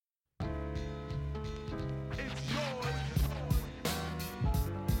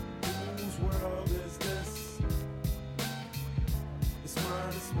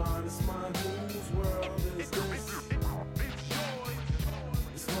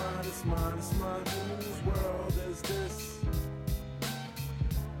It's mine, whose world is this?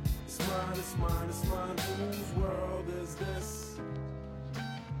 It's mine, whose world is this?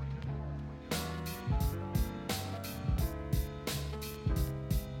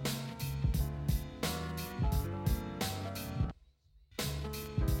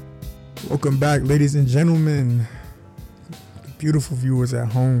 Welcome back, ladies and gentlemen, beautiful viewers at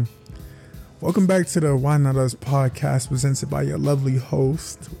home. Welcome back to the Why Not Us podcast, presented by your lovely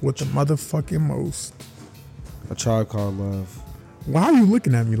host with the motherfucking most. A Tribe Called Love. Why are you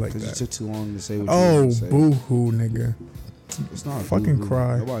looking at me like that? Because you took too long to say what you wanted to say. Boo-hoo, nigga. It's not fucking boo-hoo.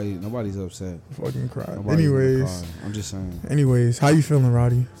 cry. Nobody's upset. Fucking cry. Nobody's Anyways, cry. I'm just saying. Anyways, how you feeling,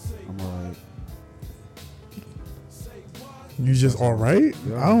 Rowdy? I'm alright. You just alright?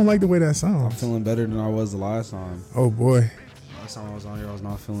 Yeah. I don't like the way that I'm sounds. feeling better than I was the last time. Oh boy. Last time I was on here, I was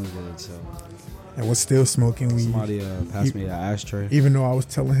not feeling good. So And was still smoking weed. somebody passed me an ashtray. Even though I was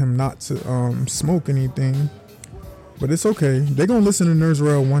telling him not to smoke anything. But it's okay. They're gonna listen to MCees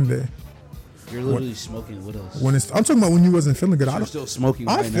Rell one day. You're literally smoking with us. I'm talking about when you wasn't feeling good. You're still smoking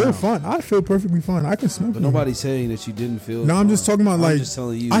right now. I feel fine. I feel perfectly fine. I can smoke. But nobody's saying that you didn't feel. No, I'm just talking about I'm just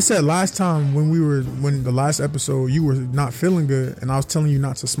telling you. I said last time when the last episode you were not feeling good, and I was telling you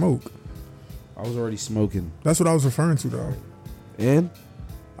not to smoke. I was already smoking. That's what I was referring to, though. And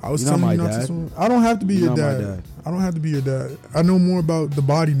I was You're telling not you my not dad. to smoke. I don't have to be You're your not my dad. dad. I don't have to be your dad. I know more about the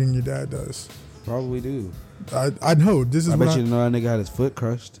body than your dad does. probably do. I know. This is I what bet you didn't know that nigga had his foot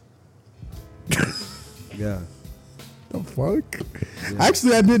crushed. Yeah. The fuck? Yeah.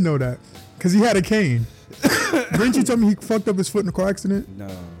 Actually, I did know that because he had a cane. Didn't you tell me he fucked up his foot in a car accident?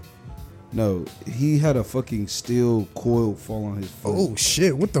 No, he had a fucking steel coil fall on his foot. Oh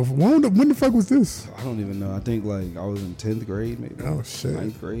shit! When the fuck was this? I don't even know. I think like I was in 10th grade, maybe. Oh shit!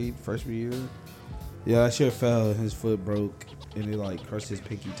 9th grade, freshman year. Yeah, that shit fell. His foot broke, and it like crushed his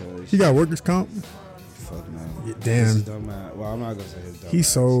pinky toe. He got workers' comp. Fuck no. Yeah, damn. This is dumb ass. Well, I'm not gonna say his dumb He ass.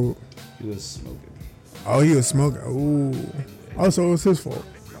 sold. He was smoking. Oh, he was smoking. Ooh. Oh, so it was his fault.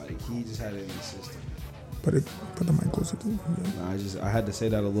 Like he just had it in his system. Put the mic closer to him. Yeah. No, I had to say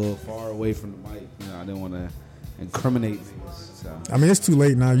that a little far away from the mic. You know, I didn't want to incriminate niggas. So. I mean, it's too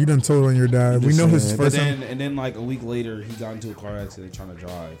late now. You done told on your dad. We know his first and then like a week later, he got into a car accident trying to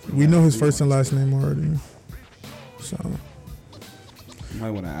drive. We know his first and last name already. So you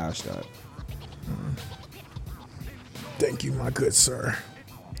might want to ask that. thank you, my good sir.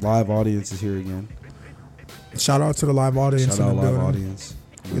 Live audience is here again. Shout out to the live audience. Shout out in the live building. audience.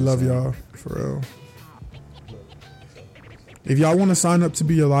 We love y'all for real. If y'all want to sign up to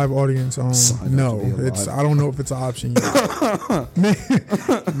be a live audience, no, it's I don't know if it's an option yet.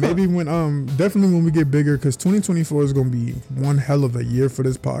 Maybe definitely when we get bigger, because 2024 is going to be one hell of a year for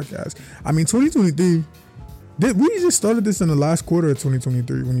this podcast. I mean, 2023, we just started this in the last quarter of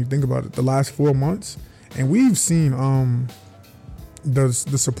 2023. When you think about it, the last 4 months, and we've seen the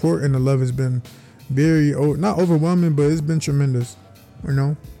support and the love has been very not overwhelming, but it's been tremendous. You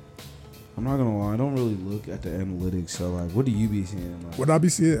know. I'm not gonna lie, I don't really look at the analytics. So like, what do you be seeing? Like? What I be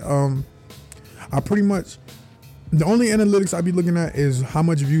seeing, I pretty much the only analytics I be looking at is how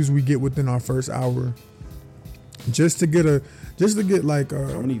much views we get within our first hour. Just to get like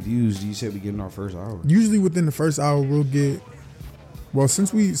how many views do you say we get in our first hour? Usually within the first hour we'll get. Well,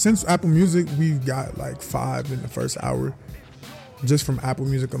 since Apple Music, we've got like 5 in the first hour, just from Apple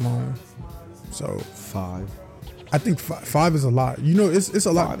Music alone. So 5. I think 5 is a lot. You know, it's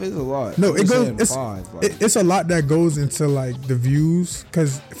a lot. 5 is a lot. No, it goes. It's 5. Like, it's a lot that goes into like the views,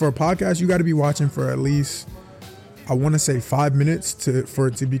 because for a podcast you got to be watching for at least, I want to say 5 minutes for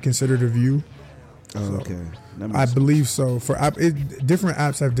it to be considered a view. Oh, So, okay. I believe so. For different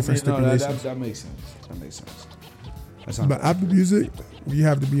apps have different stipulations. That makes sense. That makes sense. But Apple Music, you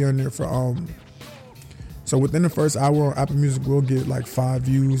have to be on there for So within the first hour, Apple Music will get like 5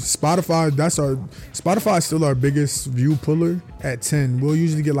 views. Spotify is still our biggest view puller at 10. We'll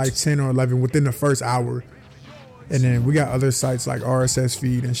usually get like 10 or 11 within the first hour. And then we got other sites like RSS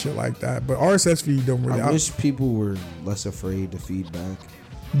feed and shit like that. But RSS feed don't really. I wish people were less afraid to feedback.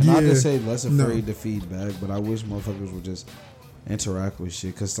 Not to say less afraid to feedback, but I wish motherfuckers would just interact with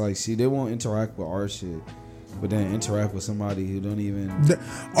shit. Cause like, see, they won't interact with our shit, but then interact with somebody who don't even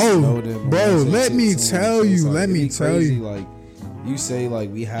know them. Bro, let me tell you. Like, you say like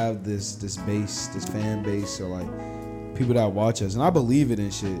we have this base, this fan base, or like people that watch us, and I believe it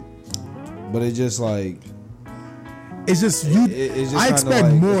and shit. But it just like. It's just you. It's just I expect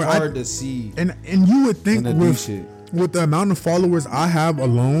like, more. It's hard to see. And you would think with the amount of followers I have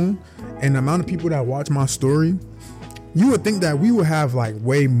alone and the amount of people that watch my story, you would think that we would have like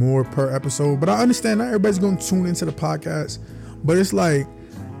way more per episode. But I understand not everybody's going to tune into the podcast. But it's like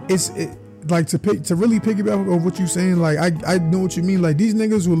like to really piggyback on what you saying. Like I know what you mean. Like these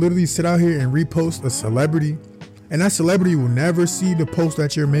niggas will literally sit out here and repost a celebrity, and that celebrity will never see the post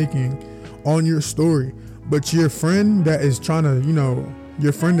that you're making on your story. But your friend that is trying to,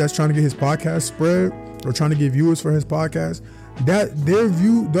 your friend that's trying to get his podcast spread or trying to get viewers for his podcast, that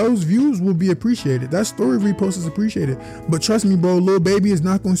those views will be appreciated. That story repost is appreciated. But trust me, bro, Lil Baby is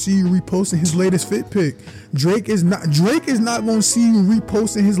not gonna see you reposting his latest fit pic. Drake is not gonna see you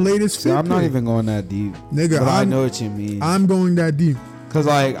reposting his latest fit pic. I'm not even going that deep, nigga. But I know what you mean. I'm going that deep. Cause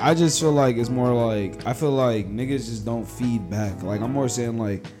like I just feel like it's more like I feel like niggas just don't feed back. Like I'm more saying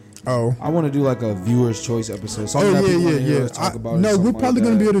like, oh, I want to do like a viewer's choice episode. Something that people hear us talk about. No, we're probably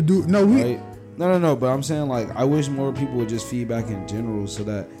gonna be able to do. No, we. Right? No. But I'm saying like I wish more people would just feedback in general, so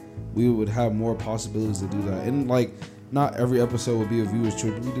that we would have more possibilities to do that. And like not every episode would be a viewer's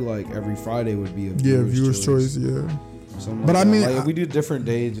choice. We do like every Friday would be a viewer's choice. Yeah. Something but like I mean, like if we do different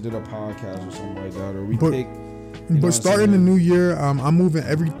days, we did a podcast or something like that, or we pick. But starting the new year, I'm moving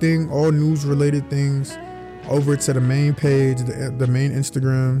everything, all news related things, over to the main page, the main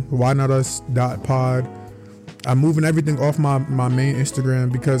Instagram, whynotUs.pod. I'm moving everything off my main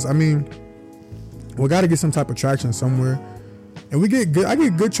Instagram because I mean, we got to get some type of traction somewhere, and I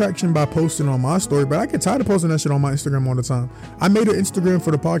get good traction by posting on my story, but I get tired of posting that shit on my Instagram all the time. I made an Instagram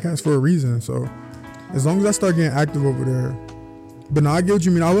for the podcast for a reason, so as long as I start getting active over there. But now I get what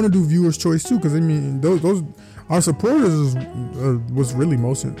you mean. I want to do viewers' choice too, because I mean those our supporters was really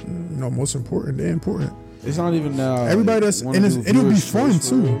most important. They're important. It's not even now. Everybody that's and it'll be fun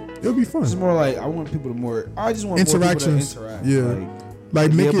too. It'll be fun. It's more like I want people to more. I just want interactions. More people to interact. Yeah,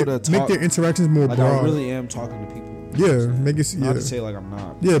 like make their interactions more like broad. I really am talking to people. Yeah, make it. Not to say like I'm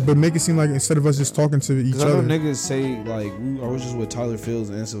not. Yeah, but make it seem like instead of us just talking to each other. I know niggas say like I was just with Tyler Fields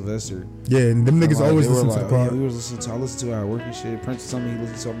and Sylvester. Yeah, and them niggas always listen to the pod. We was listening to. I listened to our work and shit. Prince told me he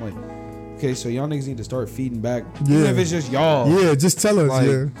listened to. I'm like, okay, so y'all niggas need to start feeding back. Yeah. Even if it's just y'all. Yeah, just tell us. Like,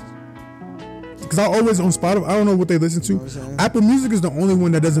 yeah. Because I always on Spotify, I don't know what they listen to. You know Apple Music is the only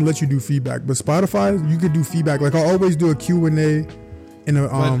one that doesn't let you do feedback, but Spotify you could do feedback. Like I always do a Q&A in a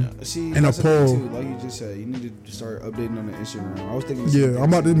poll. Too, like you just said, you need to start updating on the Instagram. I was thinking. Yeah,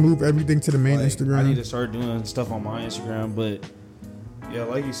 I'm about to move everything to the main Instagram. I need to start doing stuff on my Instagram, but yeah,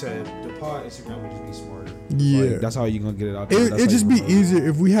 like you said, the pod Instagram would just be smarter. Yeah, like, that's how you gonna get it out there. It'd just be easier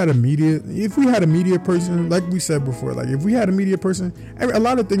if we had a media person, like we said before. Like if we had a media person, a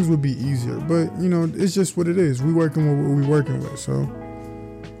lot of things would be easier. But it's just what it is. We working with what we working with. So,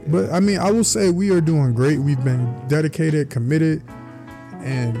 but I mean, I will say we are doing great. We've been dedicated, committed,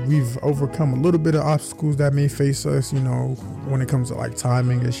 and we've overcome a little bit of obstacles that may face us. When it comes to like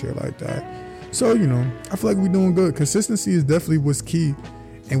timing and shit like that. So I feel like we're doing good. Consistency is definitely what's key,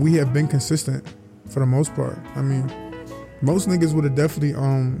 and we have been consistent. For the most part, I mean, most niggas would have definitely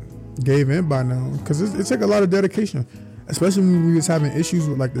gave in by now because it took a lot of dedication, especially when we was having issues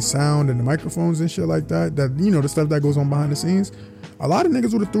with like the sound and the microphones and shit like that. That the stuff that goes on behind the scenes. A lot of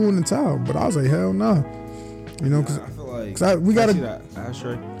niggas would have threw in the towel, but I was like, hell nah, because I feel like we gotta. I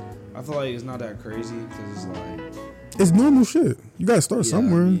feel like it's not that crazy because it's like it's normal shit. You gotta start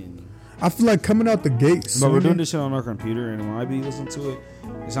somewhere. I feel like coming out the gate. But we're doing this shit on our computer, and when I be listening to it,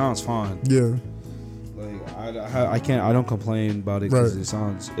 it sounds fine. Yeah. I don't complain about it because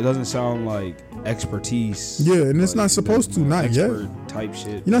it doesn't sound like expertise. Yeah, and it's not supposed to, not yet. Type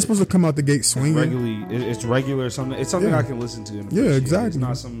shit. You're not supposed to come out the gate swinging. It's regular. It's something I can listen to. Yeah, exactly. It's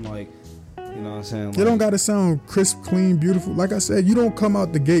not something like, what I'm saying. Like, it don't gotta sound crisp, clean, beautiful. Like I said, you don't come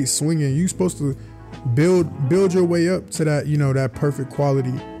out the gate swinging. You supposed to build your way up to that, that perfect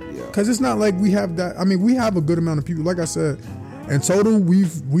quality. Yeah. Because it's not like we have that. I mean, we have a good amount of people. Like I said, in total, we've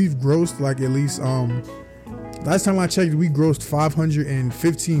grossed like at least last time I checked, we grossed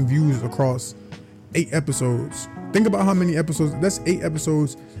 515 views across 8 episodes. Think about how many episodes. That's 8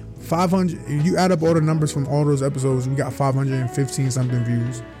 episodes. 500. You add up all the numbers from all those episodes, we got 515 something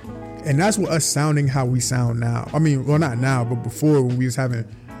views, and that's with us sounding how we sound now. I mean, well, not now, but before when we was having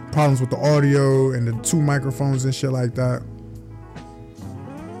problems with the audio and the 2 microphones and shit like that.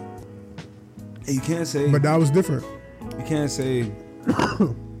 You can't say. But that was different. You can't say.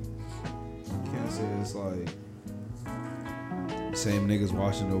 It's like same niggas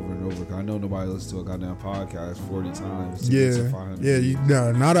watching over and over. I know nobody listens to a goddamn podcast 40 times.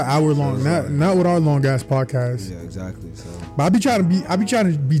 Not an hour long. Not with our long ass podcast. Yeah, exactly. So, but I be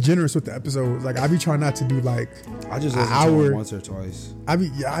trying to be generous with the episodes. Like I be trying not to do like I just listen to it once or twice. I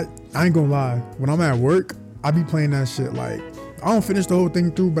ain't gonna lie. When I'm at work, I be playing that shit. Like I don't finish the whole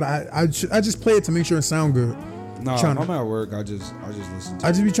thing through, but I just play it to make sure it sound good. No, if I'm at work, I just listen to it.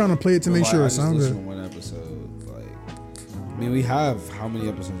 I just be trying to play it to make sure it sounds good. Listen to one episode, like mean, we have how many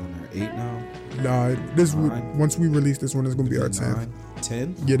episodes on there? 8 now? Nah, once we release this one, it's gonna be our 10th.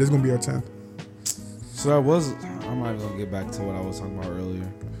 10? Yeah, this is gonna be our 10th. So I'm not even gonna get back to what I was talking about earlier.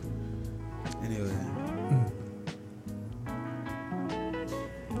 Anyway.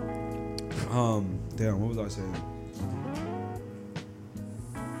 Damn, what was I saying?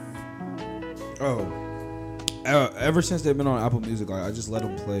 Oh. Ever since they've been on Apple Music, like, I just let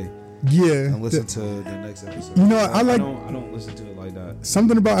them play. Yeah. And listen to the next episode. You know, I don't listen to it like that.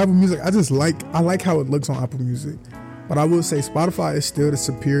 Something about Apple Music, I like how it looks on Apple Music. But I will say Spotify is still the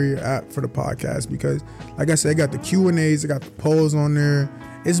superior app for the podcast because, like I said, it got the Q&As, it got the polls on there.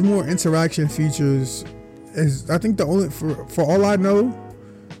 It's more interaction features. I think the only, for all I know,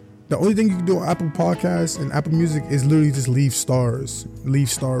 the only thing you can do on Apple Podcasts and Apple Music is literally just leave star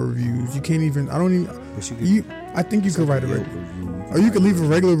reviews. You can't even, I think you could write a review. Oh, you could leave a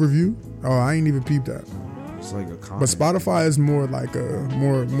regular review? Oh, I ain't even peeped that. It's like a comment. But Spotify is more like a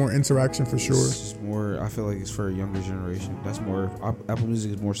more interaction for sure. It's just more, I feel like it's for a younger generation. That's more, Apple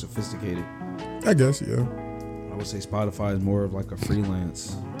Music is more sophisticated. I guess, yeah. I would say Spotify is more of like a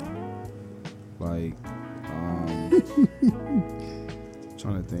freelance. Like,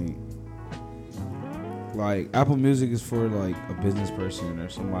 trying to think. Like, Apple Music is for like a business person or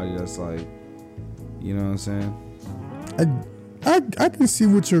somebody that's like, you know what I'm saying? I can see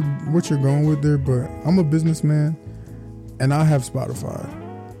what you're going with there, but I'm a businessman and I have Spotify.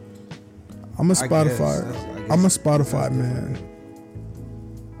 I'm a Spotify man.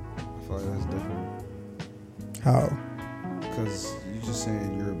 I feel like that's different. How? Because you're just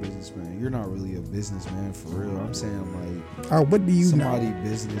saying you're a businessman. You're not really a businessman for real. I'm saying like, what do you somebody know?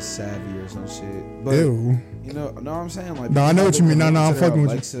 business savvy or some shit. But Ew. You know, no, I'm saying like. No, I know what you mean. No, I'm fucking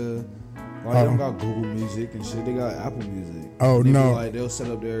with you. Like, they don't got Google Music and shit. They got Apple Music. Oh, no. Like, they'll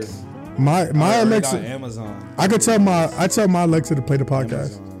set up their... My Alexa... Amazon. I tell my Alexa to play the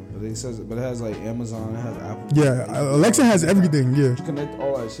podcast. Amazon, but it has, like, Amazon. It has Apple. Yeah, Alexa has everything, yeah. You connect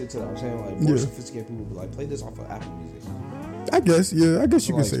all that shit to that. I'm saying, like, more sophisticated people be like, play this off of Apple Music. I guess, yeah. I guess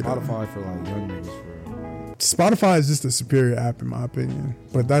you can say Spotify that. Spotify for, like, young niggas for... Like, Spotify is just a superior app, in my opinion.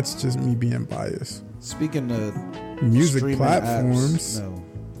 But that's just me being biased. Speaking of... Music platforms... Apps, no.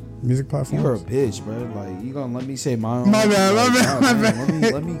 Music platforms. You're a bitch, bro. Like, you gonna let me say my own? My bad.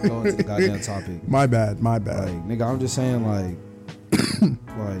 Let me go into the goddamn topic. My bad. Like, nigga, I'm just saying, like,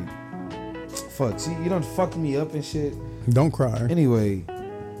 fuck. See, you done fucked me up and shit. Don't cry. Anyway,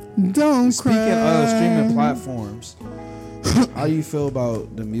 don't speaking cry. of streaming platforms, how you feel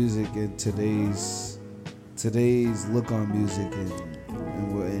about the music and today's look on music and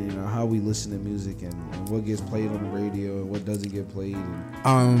you know how we listen to music and what gets played on the radio and what doesn't get played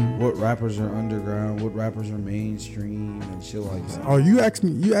and what rappers are underground, what rappers are mainstream and shit like that. Oh, you asked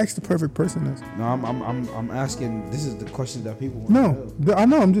the perfect person. No, I'm asking. This is the question that people want to know. I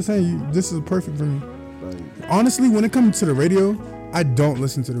know. I'm just saying this is perfect for me. Like, honestly, when it comes to the radio, I don't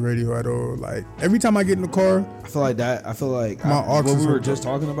listen to the radio at all. Like, every time I get in the car, I feel like what we were just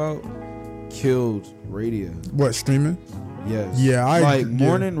talking about killed radio. What, streaming? Yes. Yeah,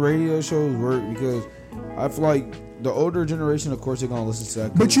 morning radio shows work because I feel like the older generation, of course, they're gonna listen to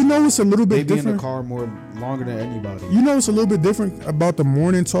that. But you know, it's a little bit different. They be in the car longer than anybody. You know, it's a little bit different about the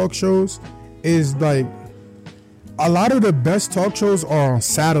morning talk shows. Is like a lot of the best talk shows are on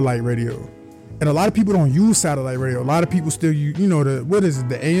satellite radio, and a lot of people don't use satellite radio. A lot of people still use,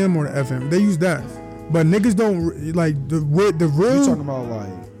 the AM or the FM. They use that, but niggas don't like the real. You talking about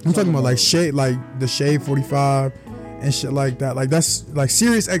like? I'm talking about like Shade, like the Shade 45. And shit like that, like that's like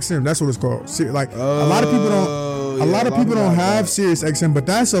Sirius XM. That's what it's called. Like a lot of people don't. A lot of people don't have Sirius XM, but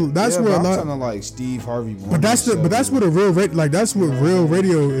that's where a lot. I'm talking like Steve Harvey. But that's what a real that's what real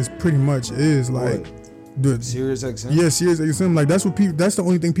radio is pretty much is like. Dude, Sirius XM. Yeah, Sirius XM. Like that's what people. That's the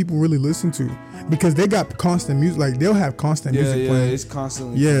only thing people really listen to because they got constant music. Like they'll have constant music playing. Yeah, it's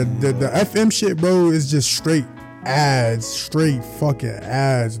constantly. Yeah, playing, the FM shit, bro, is just straight fucking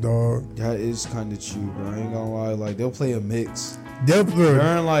ads, dog. That is kind of true, bro. I ain't gonna lie. Like they'll play a mix.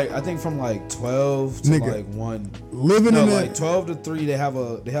 During like I think from like 12 to like 1. Living in like 12 to 3, they have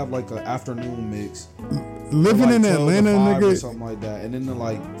like an afternoon mix. Living like in Atlanta, nigga, or something like that. And then the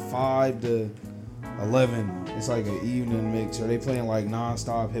like 5 to 11, it's like an evening mix. Or they playing like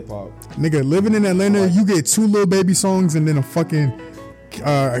non-stop hip hop. Nigga, living in Atlanta, you get 2 Lil Baby songs and then a fucking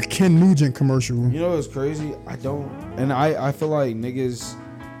a Ken Nugent commercial. You know what's crazy? I feel like niggas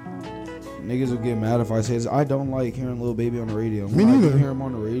will get mad if I say this. I don't like hearing Lil Baby on the radio. Me neither. I do hear him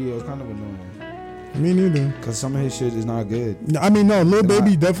on the radio, it's kind of annoying. Me neither. Cause some of his shit is not good. I mean, no, Lil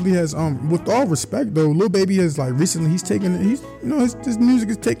Baby definitely has. With all respect though, Lil Baby has like recently his music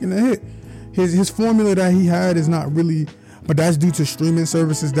is taking a hit. His formula that he had is not really but that's due to streaming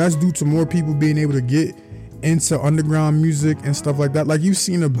services. That's due to more people being able to get into underground music and stuff like that. Like you've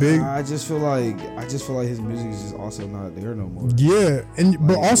seen a big. I just feel like his music is just also not there no more. Yeah, and like,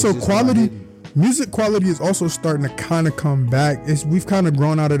 but also quality, music quality is also starting to kind of come back. We've kind of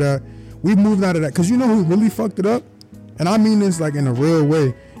grown out of that. We've moved out of that because you know who really fucked it up, and I mean this like in a real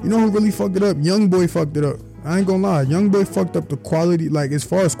way. You know who really fucked it up? Young Boy fucked it up. I ain't gonna lie, Young Boy fucked up the quality, like as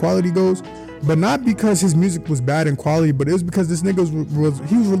far as quality goes, but not because his music was bad in quality, but it was because this nigga was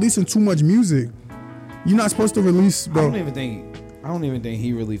releasing too much music. You're not supposed to release, bro. I don't even think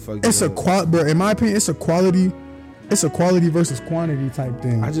he really fucked it up. Bro, in my opinion, it's a quality versus quantity type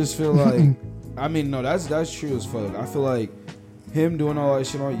thing. I just feel like, I mean, no, that's true as fuck. I feel like him doing all that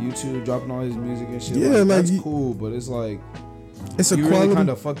shit on YouTube, dropping all his music and shit, like that's cool, but it's like, it's a you quality. Really kind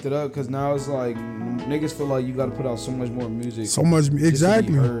of fucked it up because now it's like niggas feel like you got to put out so much more music,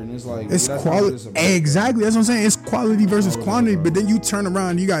 exactly. And it's like it's quality. Exactly, that's what I'm saying. It's quality versus quantity. But then you turn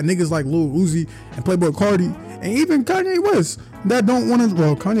around, you got niggas like Lil Uzi and Playboi Carti, and even Kanye West that don't want to.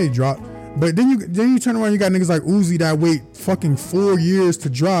 Well, Kanye dropped, but then you turn around, you got niggas like Uzi that wait fucking 4 years to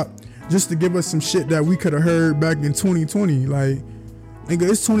drop just to give us some shit that we could have heard back in 2020, like. Nigga,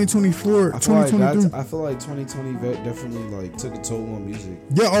 it's 2024, 2023. I feel like 2020 definitely like took a toll on music.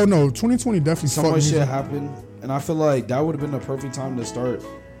 Yeah, oh no, 2020 definitely. So much shit happened, and I feel like that would have been the perfect time to start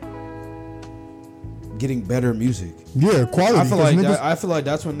getting better music. Yeah, quality. I feel like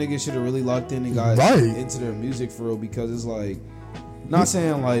that's when niggas should have really locked in and got into their music for real, because it's like, not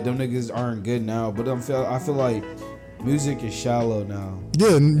saying like them niggas aren't good now, but I feel like music is shallow now.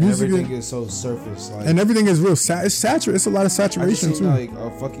 Yeah, everything is so surface, like, and everything is real. It's saturated. It's a lot of saturation I just too. Like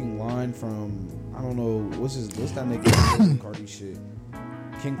a fucking line from, I don't know what's that nigga Cardi shit.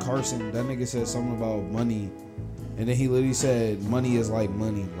 King Carson. That nigga said something about money, and then he literally said money is like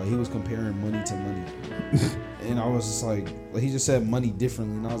money. Like he was comparing money to money, and I was just like he just said money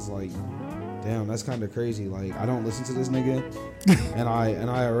differently, and I was like, damn, that's kind of crazy. Like, I don't listen to this nigga, and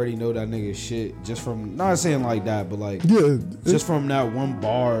I already know that nigga shit just from, not saying like that, but like, just from that one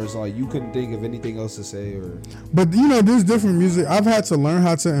bar. It's like you couldn't think of anything else to say. But you know, there's different music. I've had to learn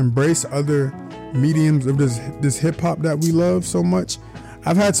how to embrace other mediums of this hip hop that we love so much.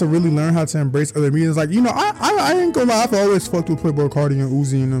 I've had to really learn how to embrace other mediums. Like, you know, I ain't gonna lie, I've always fucked with Playboi Carti and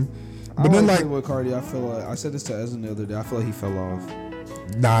Uzi and them. But then like Playboi Carti, I feel like I said this to Ezen the other day. I feel like he fell off.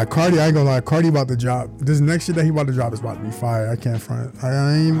 Nah, Cardi, I ain't gonna lie. Cardi about to drop. This next shit that he about to drop is about to be fire. I can't front.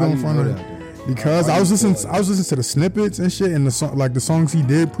 I ain't even gonna front on it because I was listening to the snippets and shit and the song, like the songs he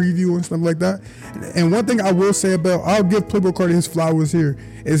did preview and stuff like that. And one thing I will say about, I'll give Playboi Carti his flowers here,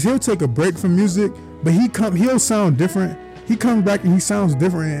 is he'll take a break from music, but he'll sound different. He comes back and he sounds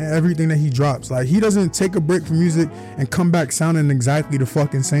different in everything that he drops. Like, he doesn't take a break from music and come back sounding exactly the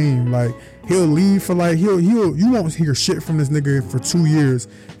fucking same. Like, he'll leave for like, you won't hear shit from this nigga for 2 years.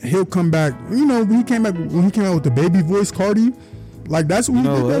 And he'll come back. You know, when he came out with the baby voice Cardi, like, that's when he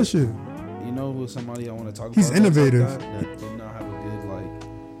did that shit. You know who somebody I want to talk about? He's innovative. That did not have a good,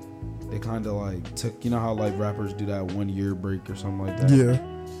 like, they kind of like took, you know how like rappers do that 1 year break or something like that? Yeah.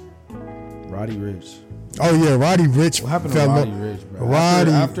 Roddy Ricch. Oh yeah, Roddy Ricch. What happened to Roddy Ricch, bro?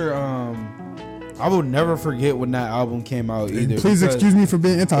 Roddy. After I will never forget when that album came out either. Please excuse me for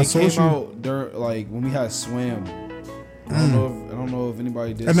being antisocial. It came out during, like, when we had Swim. I don't know if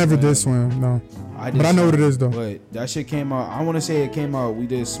anybody did. I never did Swim, no. But I know what it is though. But that shit came out. I want to say it came out. We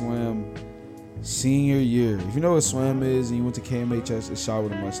did Swim senior year. If you know what Swim is, and you went to KMHS, it's Shot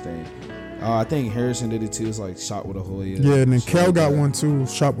with a Mustang. I think Harrison did it too. It's like Shot with a Hoya. Yeah, and then Kel got one too.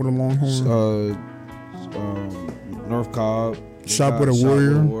 Shot with a Longhorn. North Cobb. Shot with a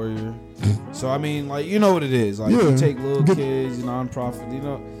Warrior. So I mean, like, you know what it is. Like, you take little kids, non-profit. You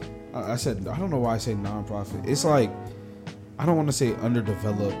know, I don't know why I say non-profit. It's like, I don't want to say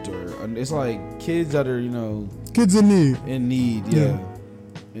underdeveloped, or it's like kids that are, you know, kids in need. In need, yeah.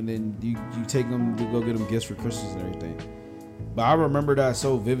 And then you take them to go get them gifts for Christmas and everything. But I remember that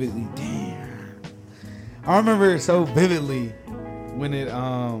so vividly. Damn, I remember it so vividly when it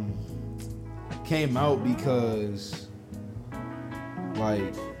came out, because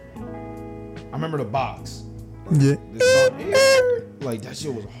like, I remember the box. Yeah. Like, that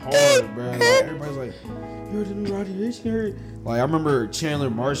shit was hard, bro. Like, everybody's like, you heard the new Roddy Ricch? You heard? Like, I remember Chandler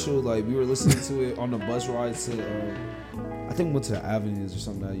Marshall, like, we were listening to it on the bus ride to, I think we went to the Avenues or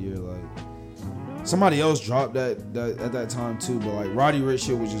something that year. Like, somebody else dropped that at that time too, but like, Roddy Ricch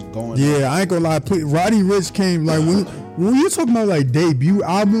shit was just going. Yeah, I ain't gonna lie. Roddy Ricch came, like, when you talking about like debut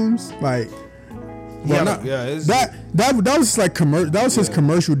albums, like. Well, that was like that was his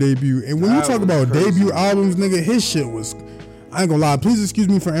commercial debut. And when you talk about crazy debut albums, nigga, his shit was I ain't gonna lie. Please excuse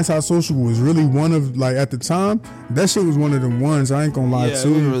me for Antisocial was really one of like at the time that shit was one of them ones. I ain't gonna lie to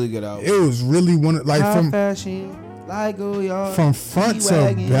you. It was a really good album. It was really one of like from fashion, like from front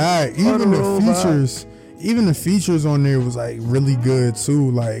to back. Even the features on there was like really good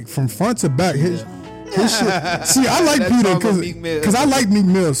too. Like from front to back, his shit. See, I like Peter because I like Meek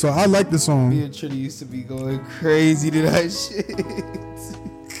Mill, so I like the song. Me and Trinity used to be going crazy to that shit.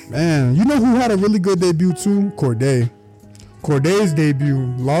 Man, you know who had a really good debut too? Corday's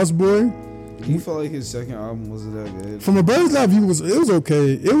debut, Lost Boy. Do you feel like his second album wasn't that good? From a bird's eye view, it was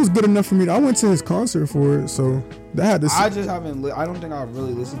okay. It was good enough for me. I went to his concert for it, so that had to. I just haven't. I don't think I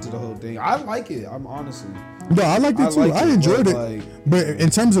really listened to the whole thing. I like it. I'm honestly. No, I liked it too. I enjoyed it. But in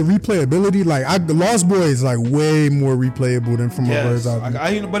terms of replayability, like Lost Boy is like way more replayable than From a Bird's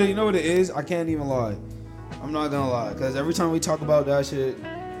Eye View. But you know what it is? I can't even lie. I'm not gonna lie, because every time we talk about that shit,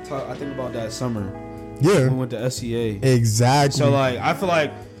 I think about that summer. Yeah, we went to SCA. Exactly. So like, I feel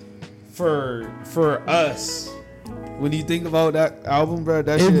like for us, when you think about that album, bro,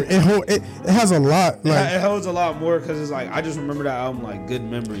 that shit it has a lot. Like, it holds a lot more because it's like I just remember that album like good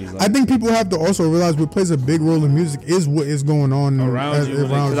memories. Like, I think people have to also realize what plays a big role in music is what is going on around you.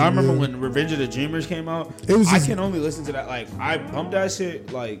 Because I remember when Revenge of the Dreamers came out, I can only listen to that. Like I bumped that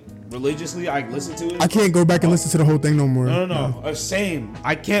shit like religiously. I listened to it. I can't go back and listen to the whole thing no more. No. Same.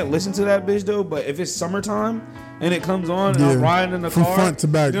 I can't listen to that bitch though. But if it's summertime and it comes on and I'm riding in the car, front to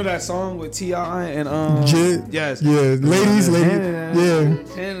back. You know that song with T.I. and yes, ladies,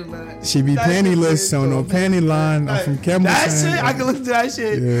 she be pantyless on no panty line. I'm from Campbell. That shit, I can listen to that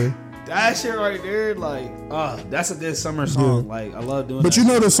shit. Yeah. That shit right there, like, that's a good summer song. Yeah. Like, I love doing. But that. You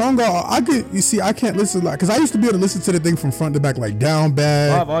know the song, I can't listen like because I used to be able to listen to the thing from front to back, like down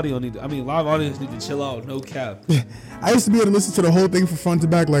bad. Live audience need to chill out, no cap. I used to be able to listen to the whole thing from front to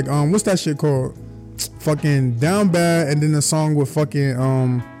back, like what's that shit called? Fucking Down Bad, and then the song with fucking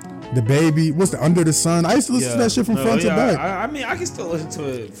The Baby. What's the Under the Sun? I used to listen to that shit from front to back. I mean, I can still listen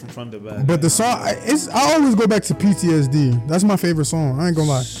to it from front to back. But the song, I always go back to PTSD. That's my favorite song. I ain't gonna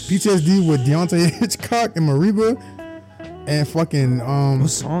lie. PTSD with Deontay Hitchcock and Mariba, and fucking what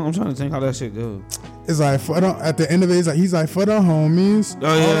song? I'm trying to think how that shit goes. It's like at the end of it, he's like for the homies,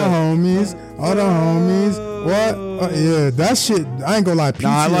 all the homies. What? Yeah, that shit. I ain't gonna lie.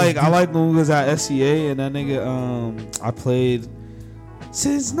 PTSD. I like when we was at SCA and that nigga. I played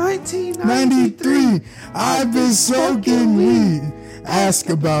since 1993. I've been soaking weed. Ask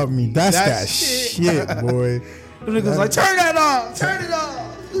about me. That's that shit, boy. The niggas like turn that off. Turn it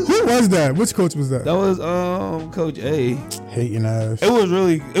off. Who was that? Which coach was that? That was Coach A. Hating ass. It was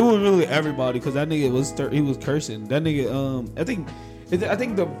really everybody because that nigga was cursing. That nigga I think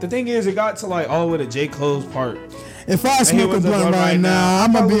the thing is it got to like all the way to J. Cole's part. If I smoke a blunt right now,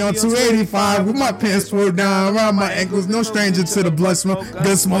 I'ma be on 285 with my pants pulled down around my ankles. No stranger to the blunt smoke.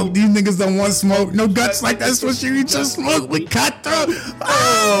 Good smoke. These niggas don't want smoke. No guts like that's what she just smoke. We cut through.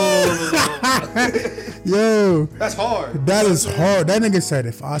 Yo, that's hard. That is hard. That nigga said,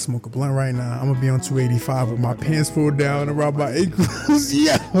 if I smoke a blunt right now, I'm gonna be on 285 with my pants pulled down around my ankles.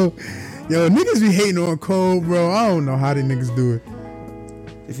 Yo, niggas be hating on Cole, bro. I don't know how the niggas do it.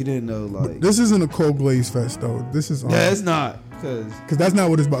 If you didn't know, like, but this isn't a Cold Glaze Fest though. This is it's not because that's not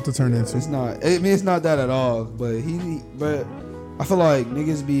what it's about to turn into. It's not. I mean, it's not that at all. But I feel like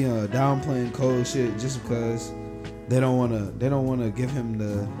niggas be downplaying Cole shit just because they don't wanna give him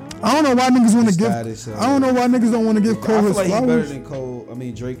the. I don't know why niggas want to give. I don't know why niggas don't want to give Cole his flowers. I feel like he's better than Cole. I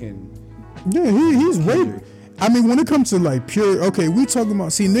mean Drake and. Yeah, he's way. I mean, when it comes to like pure, okay, we talking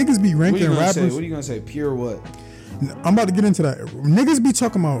about. See, niggas be ranking rappers. What are you gonna say? Pure what? I'm about to get into that.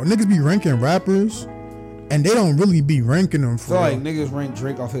 Niggas be ranking rappers, and they don't really be ranking them for. I feel like niggas rank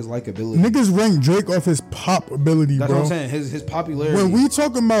Drake off his likability. Niggas rank Drake off his pop ability, That's bro. That's what I'm saying. His popularity. When we be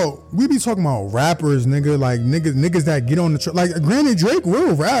talking about rappers, nigga, like niggas that get on the like. Granted, Drake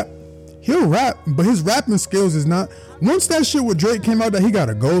will rap. He'll rap, but his rapping skills is not. Once that shit with Drake came out, that he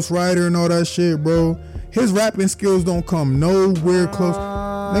got a ghostwriter and all that shit, bro. His rapping skills don't come nowhere close,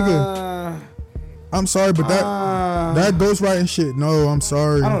 nigga. I'm sorry, but that ghostwriting shit. No, I'm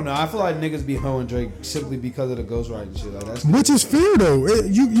sorry. I don't know. I feel like niggas be hoeing Drake simply because of the ghostwriting shit. Like which is fair though.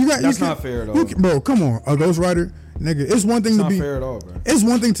 That's not fair at all. Bro, come on, a ghostwriter, nigga. It's one thing to be. Not fair at all, bro. It's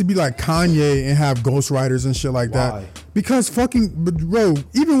one thing to be like Kanye and have ghostwriters and shit like that. Because fucking, bro,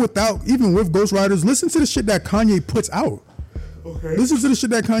 even with ghostwriters, listen to the shit that Kanye puts out. Okay. Listen to the shit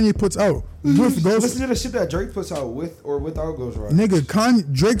that Kanye puts out. Listen to the shit that Drake puts out with or without ghostwriters.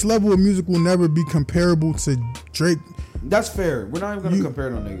 Nigga, Drake's level of music will never be comparable to Drake. That's fair. We're not even gonna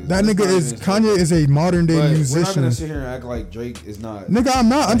compare no niggas. That nigga is Kanye is a modern day musician. We're not gonna sit here and act like Drake is not. Nigga, I'm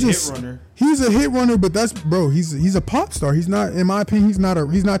not. I'm just. Hit runner. He's a hit runner, but that's bro. He's a pop star. He's not, in my opinion. He's not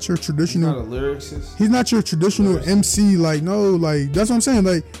your traditional. He's not a lyricist. He's not your traditional MC. Like no, like that's what I'm saying.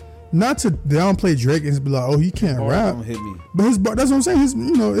 Like. Not to downplay Drake and be like, oh, he can't rap. Don't hit me. But his bar, that's what I'm saying. His,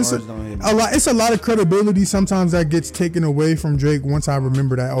 it's a lot. It's a lot of credibility sometimes that gets taken away from Drake once I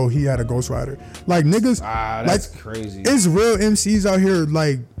remember that. Oh, he had a ghostwriter. Like niggas, that's crazy. It's real MCs out here.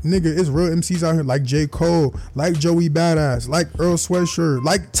 Like nigga, it's real MCs out here. Like J. Cole, like Joey Badass, like Earl Sweatshirt,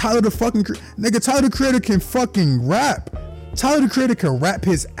 like Tyler the fucking nigga. Tyler the Creator can fucking rap. Tyler the Creator can rap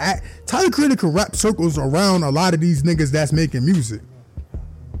his act. Tyler the Creator can rap circles around a lot of these niggas that's making music.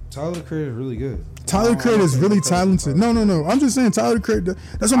 Tyler the Creator is really good. Tyler the Creator is really talented. No. I'm just saying Tyler the Creator.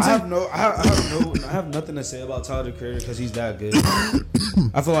 That's what I'm saying. I have nothing to say about Tyler the Creator because he's that good.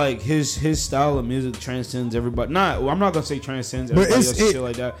 I feel like his style of music transcends everybody. I'm not gonna say transcends everybody else and shit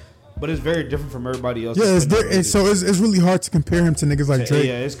like that. But it's very different from everybody else. Yeah, it's really hard to compare him to niggas like Drake.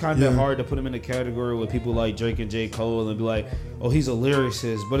 Yeah, it's kind of hard to put him in a category with people like Drake and J. Cole and be like, oh, he's a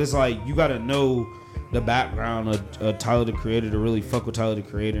lyricist. But it's like you gotta know the background of Tyler the Creator to really fuck with Tyler the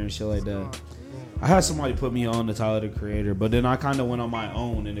Creator and shit like that. I had somebody put me on to Tyler the Creator, but then I kind of went on my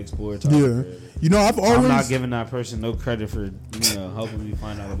own and explored Tyler the Creator. I'm not giving that person no credit for helping me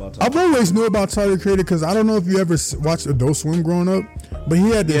find out about Tyler. I've always knew about Tyler the Creator because I don't know if you ever watched Adult Swim growing up, but he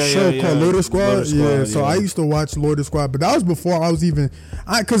had this show called Loader Squad. So I used to watch Loader Squad, but that was before I was even,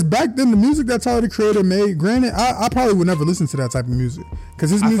 because back then the music that Tyler the Creator made, granted, I probably would never listen to that type of music because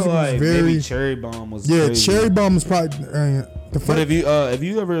his music was very. Maybe Cherry Bomb was. Yeah, crazy. Cherry Bomb was probably. But if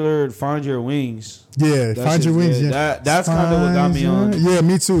you ever heard Find Your Wings, Find Your Wings, that's kind of what got me on. Yeah,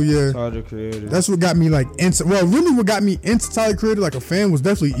 me too. Yeah, Tyler the Creator. That's what got me like into. Well, really, what got me into Tyler the Creator, like a fan, was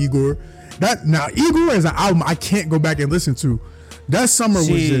definitely Igor. Igor is an album I can't go back and listen to. That summer was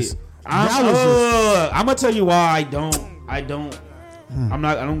just. I'm gonna tell you why I don't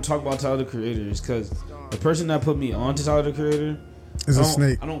talk about Tyler the Creator is because the person that put me on to Tyler the Creator is a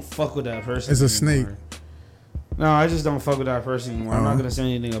snake. I don't fuck with that person. It's a snake. No, I just don't fuck with that person anymore. I'm not gonna say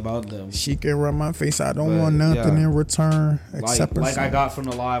anything about them. She can rub my face. I don't want nothing in return except like I got from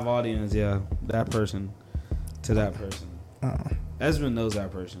the live audience. Yeah, that person to that person. Esmond knows that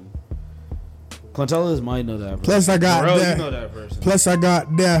person. Quintelis might know that person. Plus I got that. You know that person. Plus I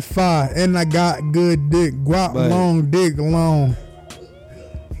got that fire and I got good dick. Guap long, dick long.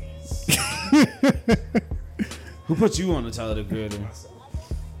 Who put you on the Tyler the Creator?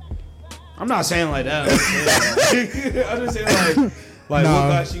 I'm not saying like that. I'm just saying like what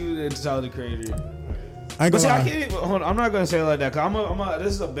got you into Tyler the Creator? I can't. Hold on, I'm not gonna say it like that. Cause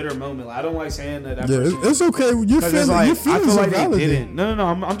this is a bitter moment. Like, I don't like saying that. It's okay. Your feelings I feel like they didn't. No.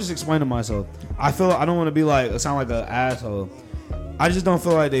 I'm just explaining myself. I don't want to be like sound like an asshole. I just don't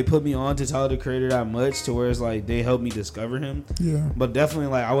feel like they put me on to Tyler the Creator that much to where it's like they helped me discover him. Yeah. But definitely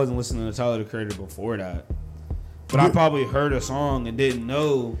like I wasn't listening to Tyler the Creator before that. But I probably heard a song and didn't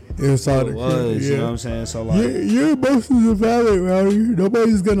know it was what it was. You know what I'm saying? So like, your emotions are valid, Rowdy.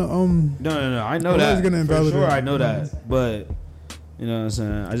 Nobody's gonna No. I know that. Gonna for sure, I know that. But you know what I'm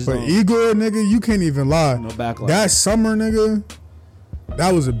saying? I just. But Igor, nigga, you can't even lie. No backlash. That summer, nigga,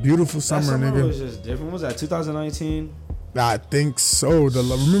 that was a beautiful summer, nigga. It was just different. Was that 2019? I think so.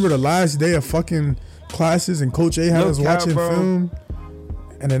 Remember the last day of fucking classes and Coach A had us watching film,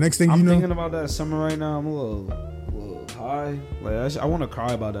 and the next thing I'm thinking about that summer right now. I'm a little high. Like I want to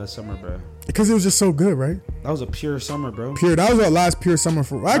cry about that summer, bro. Because it was just so good, right? That was a pure summer, bro. That was our last pure summer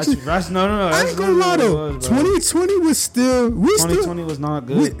for. Actually, no. I ain't gonna lie though. 2020 was still. 2020 was not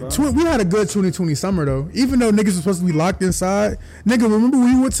good. We had a good 2020 summer though. Even though niggas were supposed to be locked inside. Nigga, remember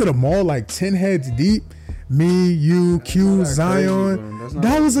we went to the mall like 10 heads deep. Me, you, Q, Zion. Crazy,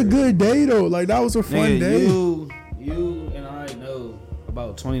 that was a good day though. Like that was a fun day. You and I know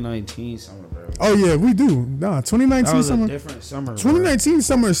about 2019 summer, bro. Oh yeah, we do. Nah, 2019 that was summer. A different summer. 2019 bro.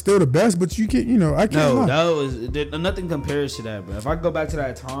 Summer is still the best, but you can't. I can't. No, that was nothing compares to that, bro. If I go back to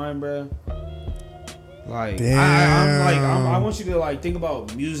that time, bro. Like I want you to like think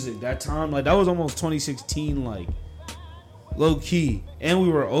about music. That time, like that was almost 2016, like low key, and we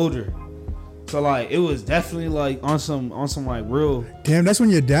were older. So like it was definitely like on some like real. Damn, that's when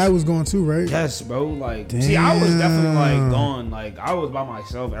your dad was going too, right? Yes, bro. Like, see, I was definitely like gone. Like I was by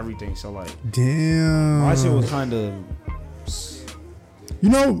myself, everything. So like, damn, my shit was kind of.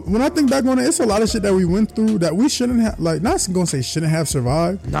 When I think back on it, it's a lot of shit that we went through that we shouldn't have. Like, not gonna say shouldn't have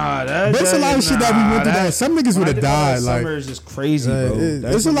survived. Nah, there's a lot of shit that we went through that some niggas would have died. Like, summer is just crazy, bro.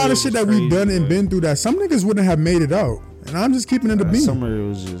 There's a lot of shit that we've done and been through that some niggas wouldn't have made it out. and I'm just keeping it a beat. Summer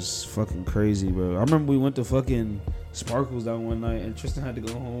was just fucking crazy, bro. I remember we went to fucking Sparkles that one night, and Tristan had to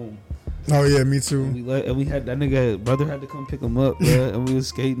go home. Oh yeah, me too. And we had that nigga brother had to come pick him up, bro, and we was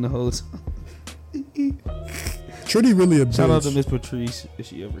skating the whole time. Tritty really a bitch. Shout out to Miss Patrice if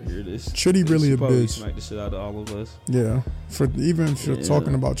she ever hear this. Tritty really a bitch. Smack the shit out of all of us. Yeah, for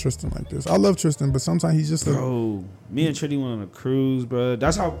talking about Tristan like this. I love Tristan, but sometimes he's just bro. Me and Tritty went on a cruise, bro.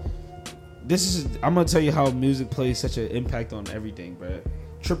 That's how. I'm gonna tell you how music plays such an impact on everything, bro.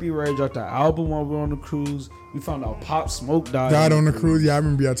 Trippie Redd dropped the album while we were on the cruise. We found out Pop Smoke died on the cruise. Yeah, I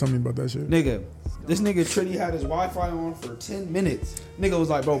remember y'all telling me about that shit. Nigga, this nigga Tritty had his Wi-Fi on for 10 minutes. Nigga was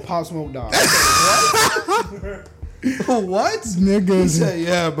like, bro, Pop Smoke died. What? Nigga. He said,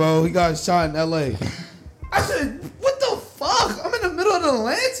 yeah, bro, he got shot in L.A. I said, what the fuck? I'm in the middle of the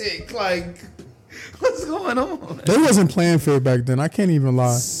Atlantic. Like, what's going on? They wasn't playing fair back then. I can't even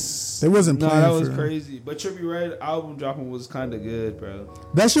lie. They wasn't playing fair. That was crazy. But Trippie Redd album dropping was kind of good, bro.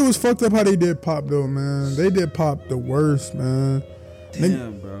 That shit was fucked up how they did Pop, though, man. They did Pop the worst, man.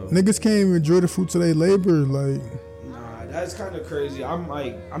 Damn, bro. Niggas can't even enjoy the fruits of their labor, like... That's kind of crazy. I'm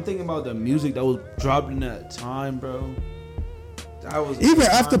thinking about the music that was dropped in that time, bro. That was even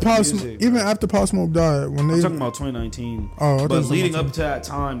after Pop Smoke died. When I'm talking about 2019. Oh, but leading up to that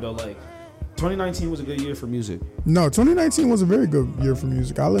time, though, like 2019 was a good year for music. No, 2019 was a very good year for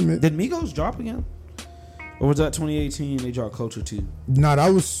music. I'll admit. Did Migos drop again, or was that 2018? They dropped Culture 2. Nah,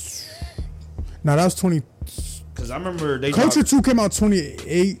 that was 20. Because I remember Culture 2 came out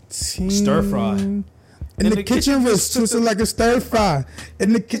 2018. Stir Fry. In the kitchen was twisted like a stir fry.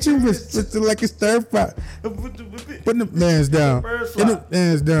 In the kitchen was twisted like a stir fry. Put the hands down. Put the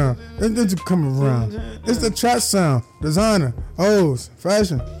hands down. Then you come around. It's the trap sound. Designer. O's.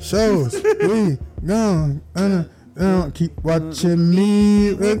 Fashion. Shows. We gone. Keep watching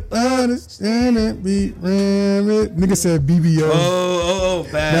me with understanding. Be ran with. Nigga said BBO. Oh,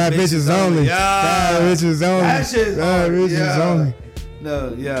 bad bitches only. Yeah. Bad bitches only. Bad bitches only.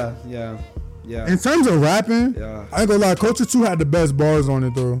 No, yeah. Yeah. In terms of rapping, I ain't gonna lie, Culture 2 had the best bars on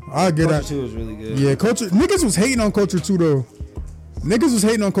it though. I get that. Culture 2 was really good. Yeah, niggas was hating on Culture 2 though. Niggas was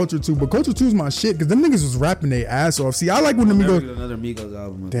hating on Culture 2, but Culture 2 is my shit because them niggas was rapping their ass off. See, I like when the Migos. Another Migos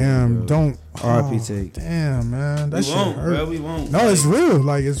album. Damn, don't. R.I.P. Take. Damn, man, that shit hurt. Bro, we won't. No, it's real.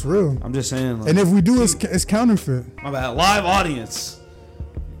 Like it's real. I'm just saying. Like, and if we do, it's counterfeit. My bad. Live audience,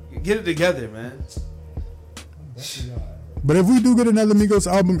 get it together, man. But if we do get another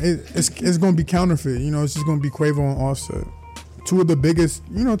Migos album, it's gonna be counterfeit. You know, it's just gonna be Quavo and Offset. Two of the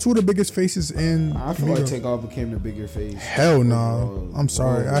biggest faces in. I feel like Takeoff became the bigger face. Hell no. I'm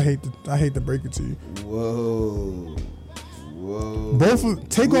sorry. I hate to break it to you. Whoa. Both of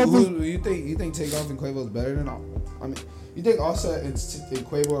Takeoff. You think Takeoff and Quavo is better than? I mean, you think Offset and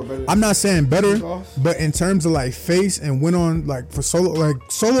Quavo are better? I'm not saying better, but in terms of like face and went on like for solo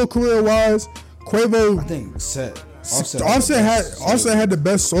career wise, Quavo. I think Offset had the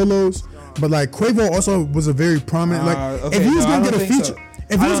best solos, but like Quavo also was a very prominent. If he was gonna get a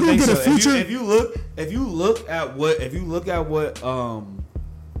feature, if you look at what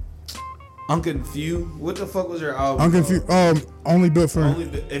Unconfused, what the fuck was your album? Unconfused, Only Built for.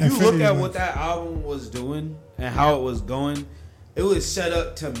 If you look at what that album was doing and how it was going, it was set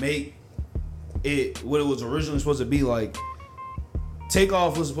up to make it what it was originally supposed to be like.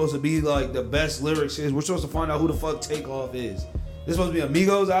 Takeoff was supposed to be like the best lyrics. We're supposed to find out who the fuck Takeoff is. This is supposed to be a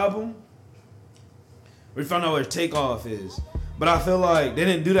Migos album. We found out where Takeoff is. But I feel like they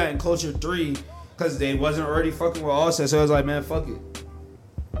didn't do that in Culture 3 because they wasn't already fucking with Offset. So I was like, man, fuck it.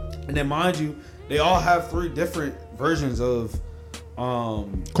 And then mind you, they all have 3 different versions of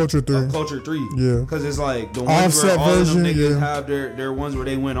Culture 3. Yeah. Because it's like the ones Offset where all version, of them niggas have their ones where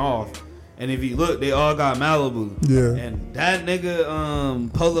they went off. And if you look, they all got Malibu. Yeah. And that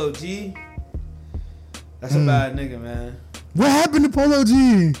nigga, Polo G, that's a bad nigga, man. What happened to Polo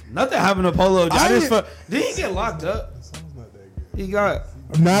G? Nothing happened to Polo G. Did he get locked up? He got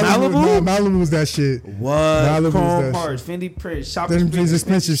Malibu? Nah, Malibu was that shit. What? Malibu Chrome parts, Fendi print, shopping spree,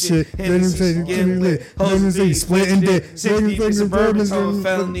 expensive shit. Then getting lit. Splitting dick. 60 suburban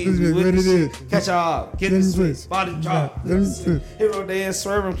felonies. We witness catch y'all. Get this switch. Body drop. Hero dance,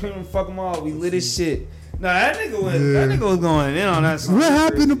 swerving, cleaning, fuck them all. We lit as shit. Nah, that nigga was going in on that song. What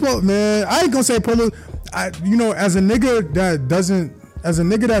happened to Polo? Man, I ain't gonna say Polo. As a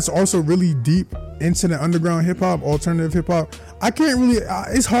nigga that's also really deep into the underground hip hop, alternative hip hop, I can't really.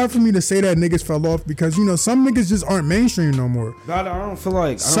 It's hard for me to say that niggas fell off because some niggas just aren't mainstream no more. God, I don't feel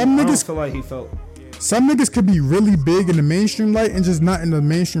like I don't feel like he felt. Some niggas could be really big in the mainstream light and just not in the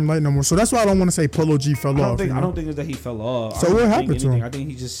mainstream light no more. So that's why I don't want to say Polo G fell off. I don't think it's that he fell off. So what happened to him? I think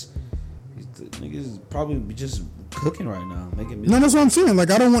niggas probably just cooking right now, making music. No, that's what I'm saying.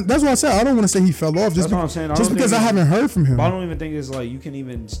 Like I don't want. That's what I said. I don't want to say he fell off. That's what I'm saying. Just because I haven't heard from him. But I don't even think it's like you can't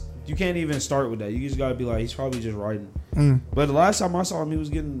even start with that. You just gotta be like, he's probably just writing. But the last time I saw him, he was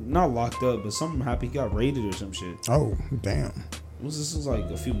getting not locked up, but something happened. He got raided or some shit. Oh damn! This was like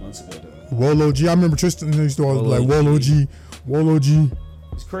a few months ago though. Wolo G. I remember Tristan used to always be like Wolo G.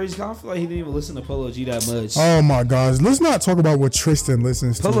 It's crazy. 'Cause I feel like he didn't even listen to Polo G that much. Oh my gosh. Let's not talk about what Tristan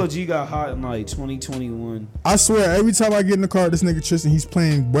listens to. Polo G got hot in like 2021. I swear, every time I get in the car, this nigga Tristan, he's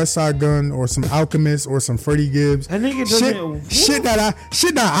playing West Side Gun or some Alchemist or some Freddie Gibbs. That nigga doesn't shit that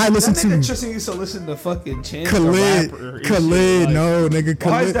I listen to. That nigga Tristan used to listen to fucking Chance Khalid. Like, no nigga. Khalid.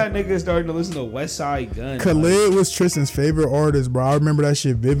 Why is that nigga starting to listen to West Side Gun? Khalid was Tristan's favorite artist, bro. I remember that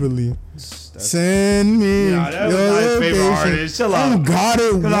shit vividly. Send me. Nah, that was not his favorite artist. Chill out. Oh God,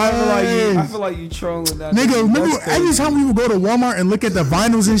 it was. I feel like you trolling that nigga. Remember every time we would go to Walmart and look at the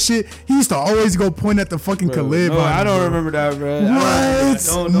vinyls and shit, he used to always go point at the fucking Khalid. No, vinyl, I don't remember that, bro. What?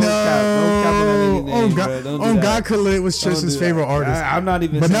 Don't cap on that nigga name, Oh God, Khalid was Tristan's favorite artist. I'm not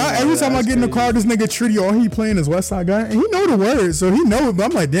even. But now every time I get in the car, this nigga Tritty, all he playing is West Side Guy, and he know the words, so he know. But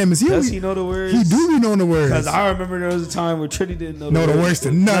I'm like, damn, is he? Does he know the words? He do be knowing the words. Because I remember there was a time where Tritty didn't know the words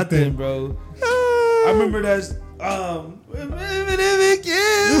to nothing, bro. I remember that's Hold on, I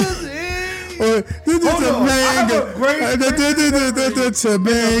have a great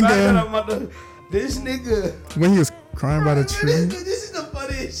this nigga when he was crying by the tree. This is the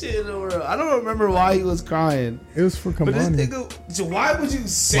funniest shit in the world. I don't remember why he was crying. It was for Kamani. But this nigga, so why would you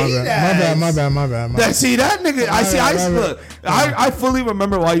say that? My bad. That, see that nigga? I fully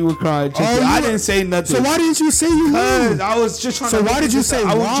remember why you were crying. I didn't say nothing. So why didn't you say you knew? I was just trying. So why did you say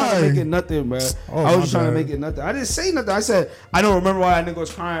why? I was trying to make it nothing, bro. I was trying to make it nothing. I didn't say nothing. I said I don't remember why that nigga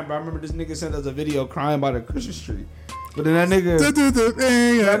was crying, but I remember this nigga sent us a video crying by the Christmas tree. But then that nigga was singing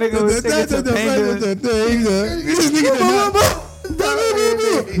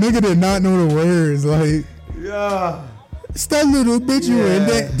nigga did not know the words. Like, yeah, it's that little bitch you in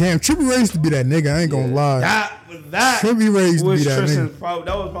that. Damn, Trippie Ray used to be that nigga. I ain't gonna lie. That Trippie Ray used to be that nigga.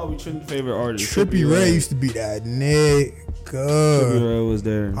 That was probably Tristan's favorite artist. Trippie Ray used to be that nigga. Trippie Ray was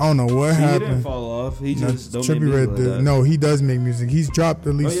there. I don't know what happened. He didn't fall off. He just don't Trippie make Ray music did. like that. No, he does make music. He's dropped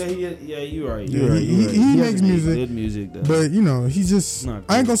at least. Oh yeah, you're right. He makes music. Good music though. But you know, he just.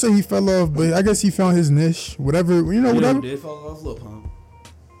 I ain't gonna say he fell off, but I guess he found his niche. Whatever, whatever. Did fall off,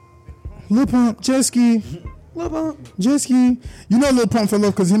 Lil Pump, Jet Ski. Jet Ski. You know Lil Pump fell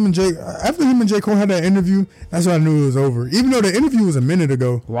off because after him and J. Cole had that interview, that's when I knew it was over. Even though the interview was a minute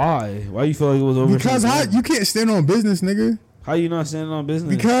ago. Why? Why you feel like it was over? Because you can't stand on business, nigga. How you not standing on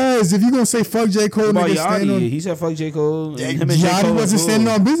business? Because if you gonna say fuck J. Cole, nigga, stand on. He said fuck J. Cole. Yachty wasn't standing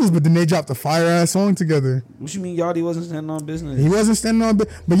on business, but then they dropped a fire ass song together. What you mean Yachty wasn't standing on business? He wasn't standing on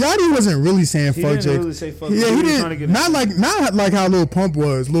business, but Yachty wasn't really saying fuck J. Really say fuck. Yeah, he didn't. Not like how Lil Pump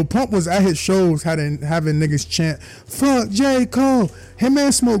was. Lil Pump was at his shows having niggas chant fuck J. Cole. Him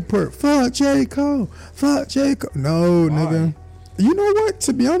and Smoke Perp. Fuck J. Cole. Fuck J. Cole. No, why? Nigga. You know what?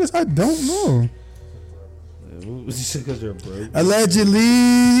 To be honest, I don't know. Because they're broke.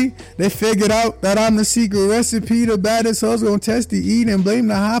 Allegedly, they figured out that I'm the secret recipe. The baddest hoes gonna test the eat and blame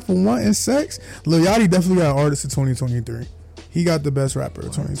the high for wanting sex. Lil Yachty definitely got artist of 2023. He got the best rapper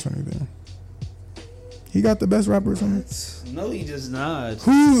of 2023. He got the best rapper of 2023. No, he does not.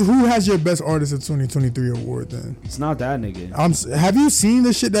 Who has your best artist of 2023 award then? It's not that nigga. Have you seen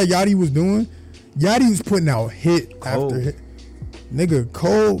the shit that Yachty was doing? Yachty was putting out hit after hit. Nigga,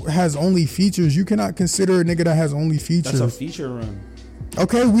 Cole has only features. You cannot consider a nigga that has only features. That's a feature run.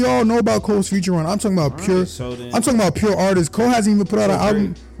 Okay, we all know about Cole's feature run. I'm talking about pure. I'm talking about pure artists. Cole hasn't even put out an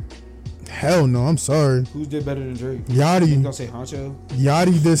album. Hell no, I'm sorry. Who's did better than Drake? Yachty. You gonna say Honcho?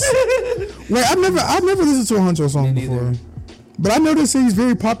 Yachty this. Wait, I've never listened to a Honcho song before. But I know they say he's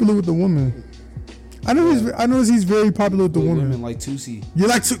very popular with the woman. I know he's very popular with the women. Like Tootsie. You're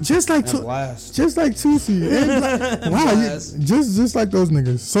like just like Tootsie. Wow, just like those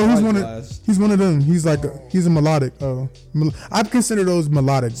niggas. So he's one of them. He's a melodic. I consider those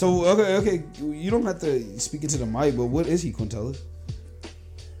melodic. So okay, you don't have to speak into the mic, but what is he, Quintella?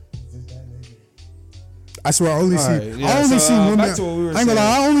 I swear, I only see women. Back to what we were saying.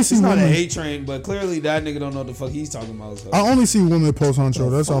 I only see women. It's not a hate train, but clearly that nigga don't know what the fuck he's talking about. So. I only see women post Honcho.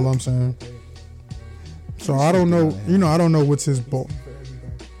 That's all I'm saying. So I don't know, I don't know what's his ball.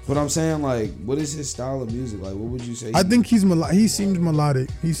 But I'm saying, like, what is his style of music? Like, what would you say? I think he seems melodic.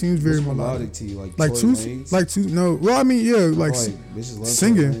 He seems very melodic to you, no. Well, I mean, yeah, like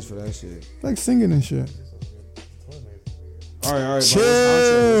singing for that shit. Like singing and shit. All right.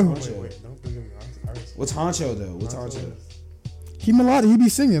 Chill. What's Honcho though? What's Honcho? He melodic. He be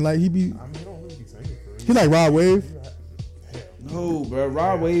singing like he be. I mean, he don't really be singing for He like Rod Wave? No, bro.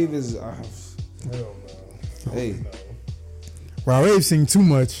 Rod Wave is. Hell no. Hey. No. Rod Wave sing too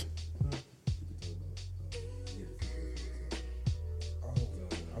much.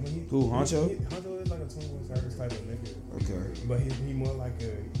 Who, Honcho? Honcho is like a 21 Savage type of nigga. Okay. But he more like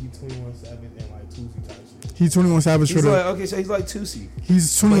he 21 Savage and like Tusi type shit. He's 21 Savage He's for the. like, okay, so he's like Tusi.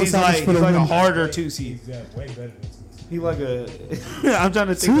 He's 21 Savage for the. He's like a women. harder Tusi. He's way better than Tusi. He like a. I'm trying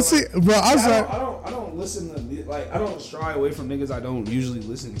to think. Tusi, bro. I was like, I don't listen to like I don't shy away from niggas I don't usually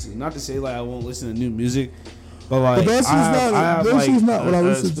listen to. Not to say like I won't listen to new music, but like But I have that's like not what I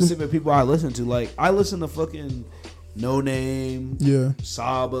listen to. specific people I listen to. Like I listen to fucking No Name, yeah,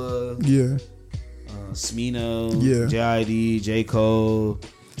 Saba, yeah. Smino, Yeah. JID, J Cole,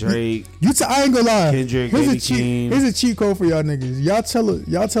 Drake. I ain't gonna lie. Kendrick, here's Baby a cheat. Keem. Here's a cheat code for y'all niggas. Y'all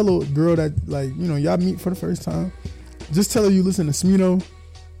tell a girl that like y'all meet for the first time. Just tell her you listen to Smino.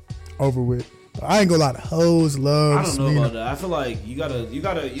 Over with. I ain't gonna lie. The hoes love. I don't know Smino. about that. I feel like you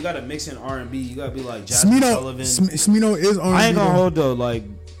gotta mix in R&B. You gotta be like Jasmine Sullivan. Smino is R&B. I ain't gonna hold though. Like,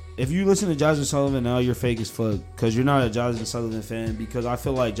 if you listen to Jasmine Sullivan now, you're fake as fuck because you're not a Jasmine Sullivan fan. Because I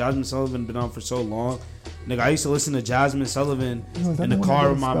feel like Jasmine Sullivan been on for so long. Nigga, I used to listen to Jasmine Sullivan in the car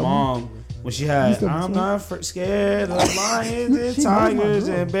with my mom when she had "I'm not scared of lions and tigers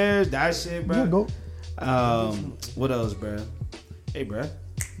and bears." That shit, bro. What else, bro? Hey, bro.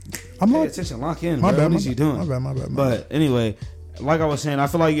 I'm Pay not. attention, lock in, My bro. bad. What is you doing? My bad. But anyway, like I was saying, I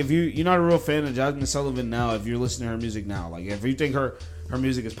feel like if you're not a real fan of Jasmine Sullivan now, if you're listening to her music now, like if you think her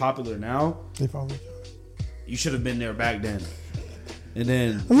music is popular now, They follow each you should have been there back then. And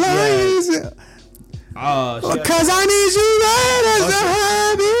then other. Cause I need you bad as a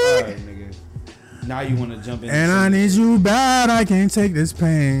hobby. Alright, nigga. Now you want to jump in. And I need you bad. I can't take this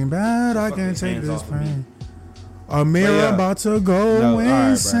pain. Bad. I Fucking can't take hands this off of me. pain. A mirror yeah. about to go No, all right,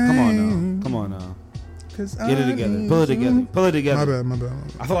 insane. bro. Come on now. Cause Get it I together. need Pull it you. together. Pull it together. My bad.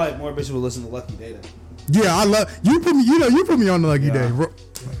 I feel like more bitches would listen to Lucky Day then. Yeah, I love you. Put me. You put me on the lucky Yeah. day.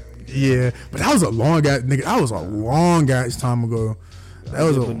 Yeah, but that was a long ass nigga. That was a long ass time ago. That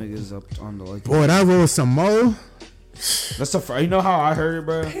was put a niggas up on the Lucky boy. That rolled some more. That's the you know how I heard it,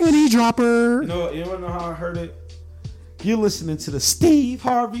 bro. Penny dropper. You wanna know how I heard it? You listening to the Steve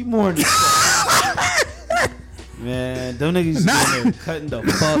Harvey Morning Show. Man, them niggas used to be there cutting the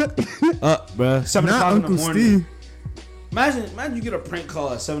fuck up, bruh. 7 Not o'clock Uncle in the morning. Steve. Imagine you get a prank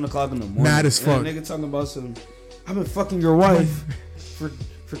call at 7 o'clock in the morning. Mad as and fuck. a nigga talking about I've been fucking your wife for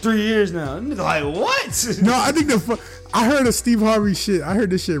 3 years now. And nigga like, what? No, I think I heard a Steve Harvey shit. I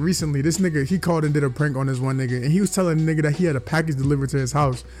heard this shit recently. This nigga, he called and did a prank on this one nigga, and he was telling the nigga that he had a package delivered to his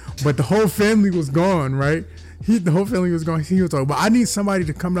house, but the whole family was gone, right? The whole family was gone. He was like, "But I need somebody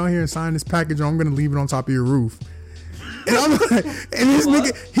to come down here and sign this package, or I'm gonna leave it on top of your roof." And I'm like, and this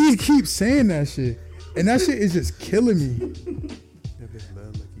nigga, he keeps saying that shit, and that shit is just killing me.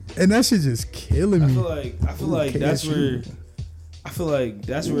 And that shit just killing me. I feel like that's where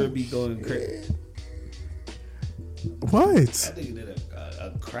it be going crazy. What? That nigga did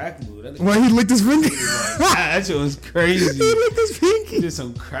a crack move. That nigga Well, he licked his finger. that shit was crazy. He licked his pinky. He did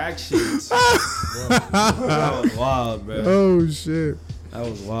some crack shit. That was wild, bro. Oh shit. That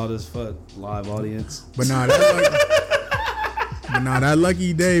was wild as fuck. Live audience. But nah, that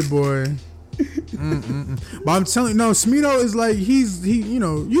lucky day, boy. But I'm telling you, no, Smino is like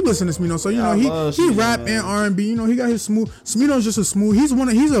you listen to Smino, so you know he Smino, rap man. and R&B. You know he got his smooth. Smino's just a smooth. He's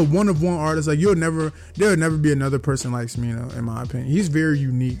a one of one artist. Like there'll never be another person like Smino in my opinion. He's very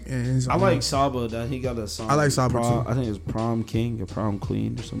unique and his I own. like Saba. That he got a song. I like Saba too. I think it's Prom King or Prom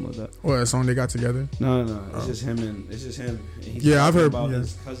Queen or something like that. Or a song they got together. No. It's just him and He's Yeah, I've talking heard- about yeah.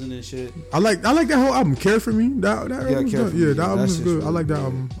 his cousin and shit. I like that whole album. Care for Me. That album was Care good. for Yeah, Me. that album That was shit's good. I really like that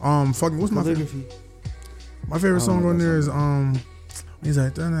good. album. Fucking what's my favorite? My favorite song know on that there is song. he's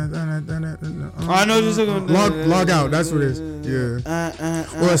like I know you're talking log out. That's what it is.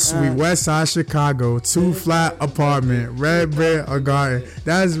 Yeah. Or Sweet West Side Chicago, 2-flat apartment, red brick or garden.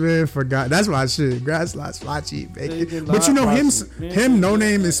 That's been forgot. That's my shit. Grass lots, cheap bacon. But you know him, No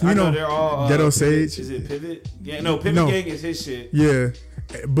Name is I know Smino, they're all Ghetto Pivot. Sage. Is it Pivot? Yeah, no, Pivot No. Gang is his shit. Yeah,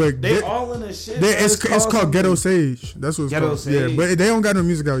 but They all in the shit. it's called something. Ghetto Sage. That's what it's Ghetto called. Sage. Yeah, but they don't got no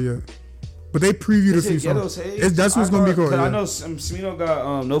music out yet. But they previewed Is a few it Ghetto songs. Sage? That's what it's gonna be called. I Yeah, know Smino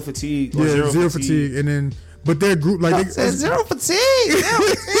got No Fatigue. Or yeah, Zero Fatigue, and then but their group like Zero Fatigue.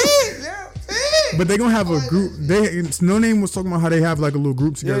 But they gonna have a group. No Name was talking about how they have like a little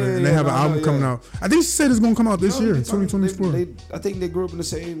group together, Yeah, and they have an album yeah. coming out. I think she said it's gonna come out this year, 2024. I think they grew up in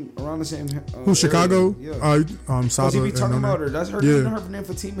around the same. Who, Chicago? Yeah. Saba. He be talking and No about Name. her. That's her. Yeah. You know her name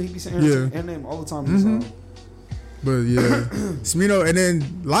Fatima. He be saying Yeah. her name all the time. In the song. But yeah, Smino, and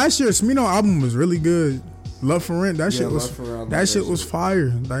then last year Smino album was really good. Love for Rent, that shit was fire.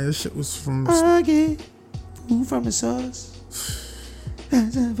 That shit was from. I get food from the sauce.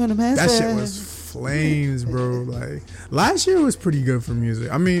 That shit was flames, bro. Like last year was pretty good for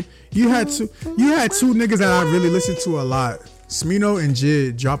music. I mean, you had two niggas that I really listened to a lot. Smino and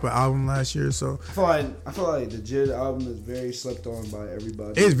Jid dropped an album last year, so I feel like the Jid album is very slept on by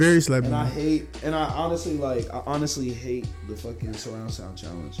everybody. It's very slept on. I honestly hate the fucking surround sound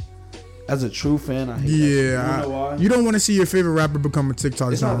challenge. As a true fan, I hate that. You know why? You don't want to see your favorite rapper become a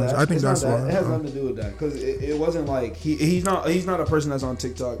TikTok challenge. I think that's why. It has nothing to do with that because it wasn't like he's not a person that's on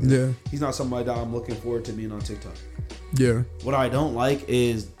TikTok. Yeah, he's not somebody that I'm looking forward to being on TikTok. Yeah. What I don't like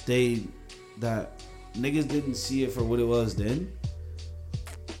is that niggas didn't see it for what it was then,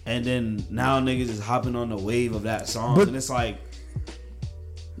 and then now niggas is hopping on the wave of that song, and it's like.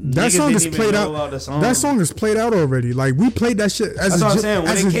 That song is played out. That song is played out already. Like we played that shit. That's what I'm saying.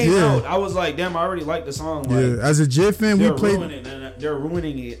 When it came out, I was like, "Damn, I already like the song." Like, yeah, as a Jid fan, we played. They're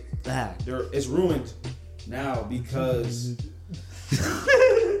ruining it. It's ruined now because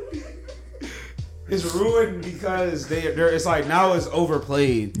it's ruined because it's like now it's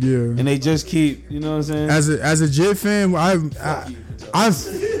overplayed. Yeah, and they just keep. You know what I'm saying? As a Jid fan,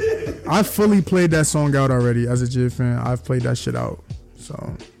 I've fully played that song out already. As a Jid fan, I've played that shit out.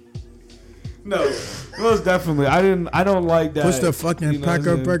 So no, most definitely. I don't like that. Push the fucking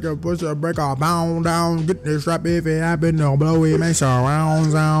break up, bound down, get this rap if it happen, no blow it, make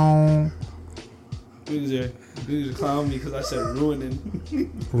surround sound. Dudes are clowning me because I said ruining.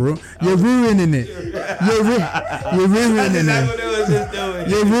 You're ruining it. You're ruining it.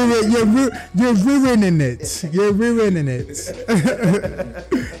 You're ruining it. You're ruining it.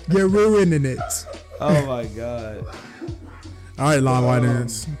 You're ruining it. Oh my god. All right, Lon White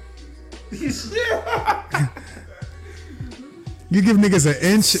Dance. You give niggas an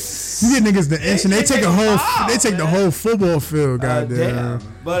inch. You give niggas the inch, and they take the whole football field. Goddamn.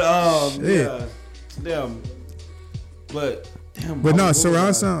 But damn. But no,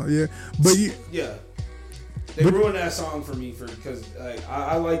 surround sound. Yeah, but They ruined that song for me because like,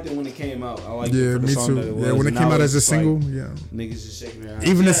 I liked it when it came out. I liked it for the me song too. That it was. Yeah, when it came out as a single, niggas just shaking their ass.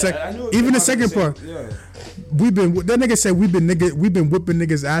 Even the second part. Yeah. That nigga said we've been whipping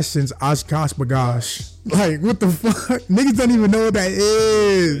niggas ass since Oshkosh Bagosh. Like what the fuck? Niggas don't even know what that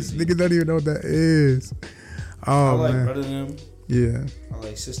is. Niggas don't even know what that is. Oh I like man. Brother Them. Yeah. I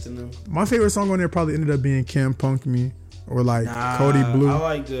like Sister Them. My favorite song on there probably ended up being Can't Punk Me. Or like Cody Blue. I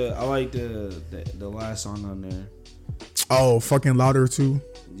like the last song on there. Oh, fucking Louder too.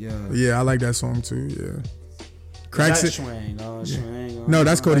 Yeah, I like that song too. Yeah, Crack No,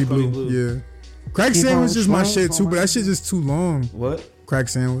 that's Cody Blue. Yeah, Crack Sandwich is my shit too, but that shit just too long. What? Crack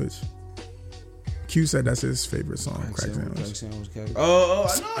Sandwich. Q said that's his favorite song. Crack Sandwich.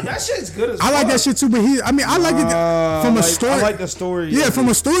 Oh, no, that shit's good as fuck. I like that shit too, but I like it from a story. I like the story. Yeah, from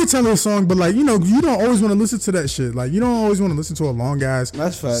a storytelling song, but like, you know, you don't always want to listen to that shit. Like, you don't always want to listen to a long ass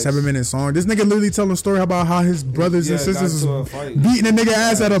 7-minute song. This nigga literally telling a story about how his brothers and sisters was beating a nigga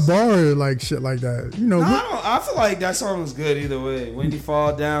ass at a bar, like shit like that. You know, I feel like that song was good either way. When you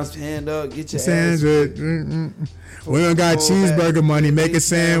fall down, stand up, get your ass. We don't got cheeseburger money, make a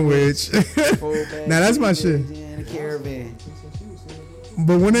sandwich. Now that's my shit.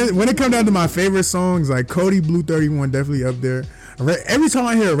 But when it comes down to my favorite songs, like Cody Blue 31 definitely up there. Every time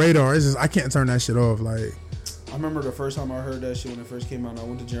I hear Radar, it's just I can't turn that shit off. Like I remember the first time I heard that shit when it first came out. I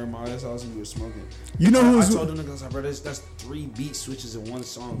went to Jeremiah's house and we were smoking. You know I told them niggas, bro, that's 3 beat switches in one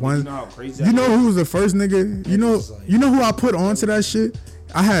song. You know how crazy that is? You know who was the first nigga? You know who I put onto that shit?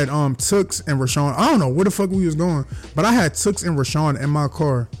 I had Tooks and Rashawn. I don't know where the fuck we was going, but I had Tooks and Rashawn in my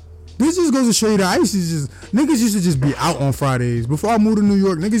car. This just goes to show you that niggas used to just be out on Fridays. Before I moved to New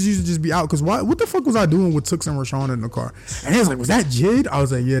York, niggas used to just be out. Cause what the fuck was I doing with Tooks and Rashawn in the car? And they was like, was that Jid? I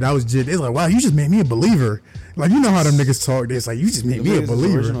was like, yeah, that was Jid. They was like, wow, you just made me a believer. Like, you know how them niggas talk. They was like, you just made me a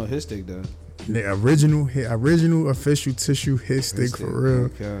believer. Original hit stick though. The original official tissue hit stick for real.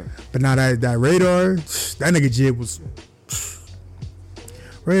 Okay. But now that Radar, that nigga Jid was.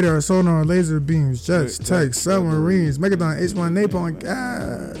 Radar, sonar, laser beams, jets, tanks, submarines, Megathon, H1 Napalm.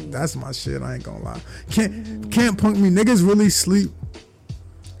 God, that's my shit. I ain't gonna lie. Can't punk me. Niggas really sleep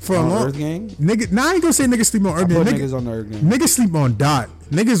for a long. Earth Gang? Nigga, I ain't gonna say niggas sleep on Earth Gang. Niggas on the Earth Gang. Niggas sleep on Dot.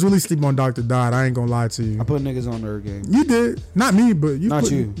 Niggas really sleep on Dr. Dot. I ain't gonna lie to you. I put niggas on the Earth Gang. You did, not me, but you.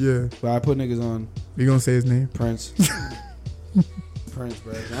 Not you. Yeah, but I put niggas on. You gonna say his name? Prince. Prince,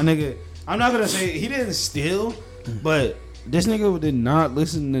 bro. That nigga. I'm not gonna say he didn't steal, but. This nigga did not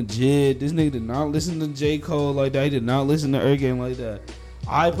listen to Jid. This nigga did not listen to J. Cole like that. He did not listen to Earth Gang like that.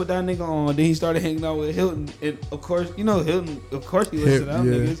 I put that nigga on. Then he started hanging out with Hilton, and of course, Hilton. Of course, he listened to them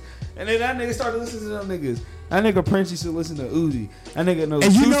niggas. And then that nigga started listening to them niggas. That nigga Prince used to listen to Uzi. That nigga knows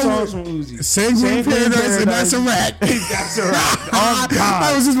and 2 songs from Uzi. Sanguine Paradise, and that's a rack. That's a rack. Oh God!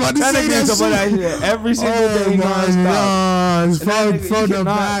 I was just about to say that shit. Every single day. Oh my God! From the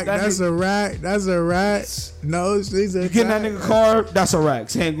back, that's a rack. That's a rack. No, she's a. You getting that nigga car? That's a rack.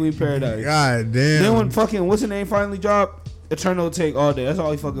 Sanguine Paradise. God damn. Then when fucking what's the name finally dropped? Eternal Take all day. That's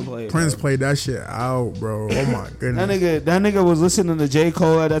all he fucking played. Prince played that shit out, bro. Oh my goodness. that nigga was listening to J.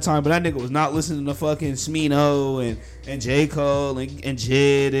 Cole at that time, but that nigga was not listening to fucking Smino and J. Cole and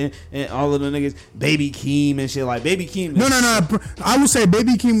Jid and all of the niggas. Baby Keem and shit. Like Baby Keem. No. I would say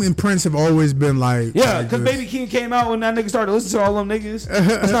Baby Keem and Prince have always been like. Yeah, because Baby Keem came out when that nigga started listening to all them niggas.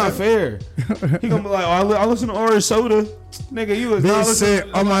 That's not fair. He gonna be like, oh, I listen to Orange Soda. Nigga, you was not listening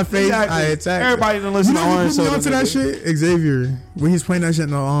on my face. Exactly. I attacked. Everybody done listen to Orange Soda. To that shit, Xavier, when he's playing that shit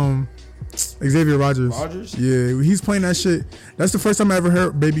in the Xavier Rogers. Yeah, he's playing that shit. That's the first time I ever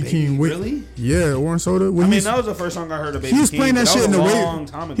heard Baby Keem. Really? Yeah, Orange Soda. I mean, that was the first song I heard of Baby Keem. He was playing that shit in the weight.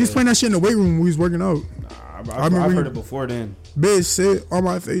 He was playing that shit in the weight room when he was working out. I've heard it before then. Bitch sit on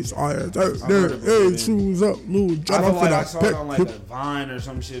my face. Hey, shoes up, little jump off I saw it on like a Vine or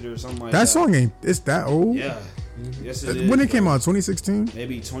some shit or something like that. That song ain't. It's that old. Yeah. Yes, it is. When it came out, 2016?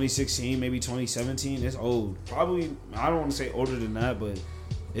 Maybe 2016, maybe 2017. It's old. Probably, I don't want to say older than that, but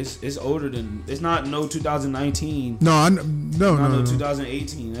it's older than. It's not 2019. No, no.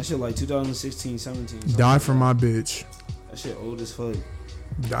 2018. That shit like 2016, 17. Die for my bitch. That shit old as fuck.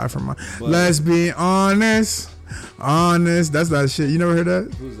 Die for my. Let's be honest. That's that shit. You never heard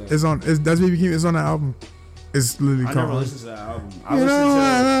that? Who's that? That's Baby Keem. It's on the album. It's literally I called. never listened to that album.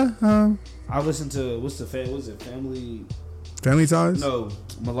 I listened to what's it? Family Ties? No,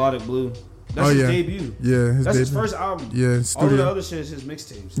 Melodic Blue. That's his debut. Yeah, that's his first album. Yeah, all of the other shit is his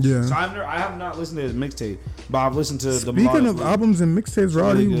mixtapes. Yeah. So I have not listened to his mixtape, but I've listened to the. Speaking of albums and mixtapes,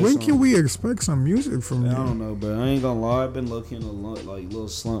 Rowdy, when can we expect some music from you? I don't know, but I ain't gonna lie. I've been looking little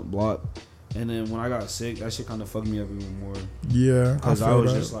slump block. And then when I got sick, that shit kind of fucked me up even more. Yeah, because I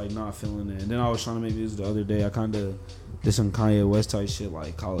was just like not feeling it. And then I was trying to make music the other day. I kind of did some Kanye West type shit,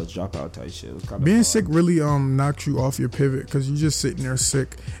 like college dropout type shit. It was kind of being sick really knocked you off your pivot because you're just sitting there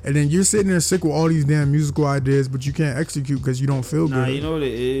sick, and then you're sitting there sick with all these damn musical ideas, but you can't execute because you don't feel good. Nah, you know what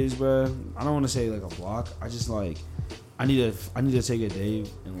it is, bro. I don't want to say like a block. I just like I need to take a day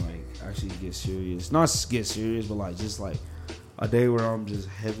and like actually get serious. Not get serious, but like just like a day where I'm just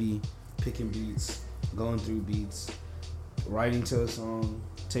heavy. Picking beats, going through beats, writing to a song,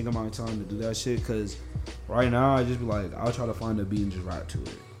 taking my time to do that shit. Cause right now I just be like, I'll try to find a beat and just rap to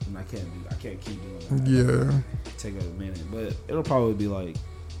it, and I can't keep doing that. Yeah, take a minute, but it'll probably be like,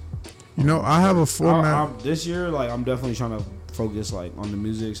 I have a format this year. Like I'm definitely trying to focus like on the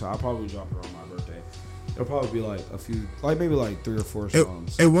music, so I'll probably drop it on my birthday. It'll probably be like a few, like maybe like 3 or 4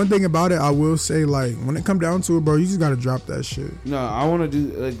 songs. And one thing about it, I will say, like when it come down to it, bro, you just gotta drop that shit. No, I want to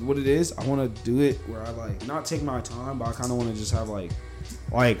do like what it is. I want to do it where I like not take my time, but I kind of want to just have like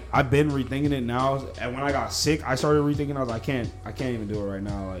I've been rethinking it now. And when I got sick, I started rethinking. I was like, I can't even do it right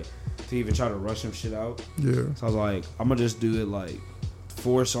now. Like to even try to rush some shit out. Yeah. So I was like, I'm gonna just do it like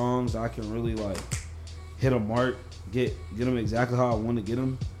 4 songs that I can really like hit a mark, get them exactly how I want to get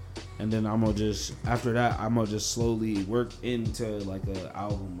them. And then I'm gonna just after that I'm gonna just slowly work into like an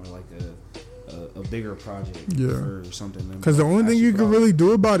album or like a bigger project or something. Because the only thing you can really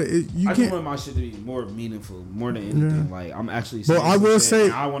do about it, you I can't. just want my shit to be more meaningful, more than anything. Yeah. Like I'm actually. But I will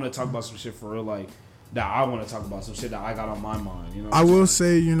say, I want to talk about some shit for real. Like that, I want to talk about some shit that I got on my mind. You know. I will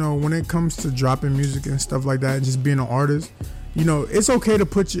say, when it comes to dropping music and stuff like that, and just being an artist, it's okay to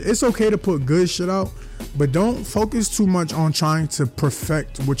put good shit out, but don't focus too much on trying to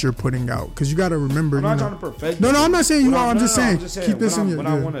perfect what you're putting out. Because you got to remember. I'm not trying to perfect. No, I'm not saying you are. I'm just saying keep this in your. What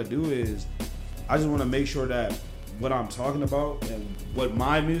I want to do is, I just want to make sure that what I'm talking about and what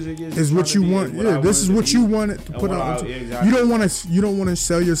my music is what you want. Yeah, this is what you want to put out. Exactly. You don't want to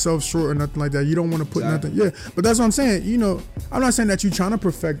sell yourself short or nothing like that. You don't want to put nothing. Yeah, but that's what I'm saying. I'm not saying that you're trying to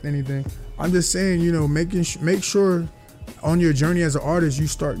perfect anything. I'm just saying, make sure on your journey as an artist, you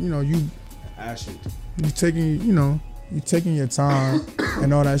start, you taking your time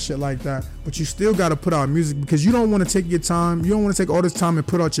and all that shit like that. But you still got to put out music because you don't want to take your time. You don't want to take all this time and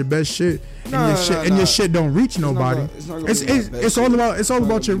put out your best shit and your shit don't reach nobody. It's all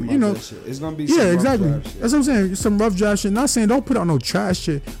about your, It's gonna be exactly. That's what I'm saying. Some rough draft shit. Not saying don't put out no trash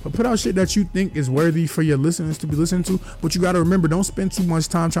shit, but put out shit that you think is worthy for your listeners to be listening to. But you got to remember, don't spend too much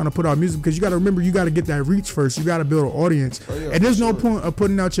time trying to put out music because you got to remember you got to get that reach first. You got to build an audience, and there's no point of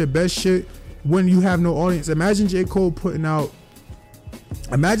putting out your best shit when you have no audience. Imagine J. Cole putting out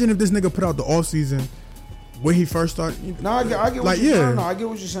Imagine if this nigga put out the off season when he first started. No, I get like, what you're saying. No, I get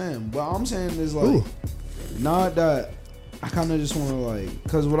what you're saying. But I'm saying is like, Ooh. not that I kind of just want to like,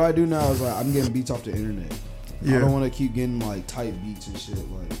 because what I do now is like I'm getting beats off the internet. Yeah. I don't want to keep getting like tight beats and shit.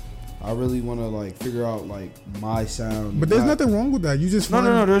 Like, I really want to like figure out like my sound. But there's nothing wrong with that. You just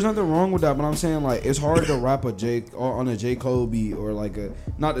no. There's nothing wrong with that. But I'm saying like it's hard to rap on a J Cole beat or like a,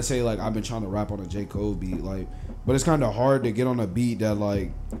 not to say like I've been trying to rap on a J Cole beat like, but it's kind of hard to get on a beat that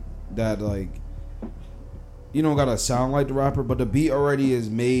you don't gotta sound like the rapper, but the beat already is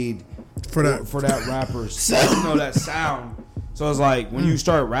made for that rapper's sound. That sound. So it's like when you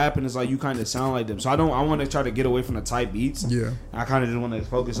start rapping, it's like you kind of sound like them. So I want to try to get away from the tight beats. Yeah. I kind of just want to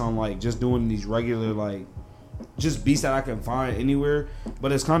focus on like just doing these regular like just beats that I can find anywhere.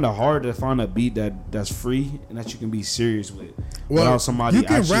 But it's kind of hard to find a beat that's free and that you can be serious with without somebody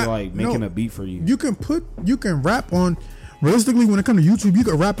actually like making a beat for you. You can rap on. Realistically, when it comes to YouTube, you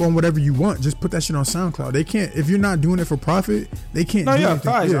can rap on whatever you want. Just put that shit on SoundCloud. They can't, if you're not doing it for profit, they can't do anything.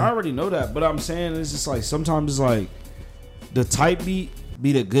 Facts. Yeah. I already know that. But I'm saying it's just like sometimes it's like the tight beat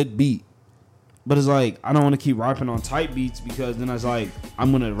be the good beat. But it's like I don't want to keep rapping on tight beats because then it's like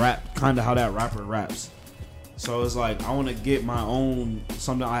I'm going to rap kind of how that rapper raps. So it's like I want to get my own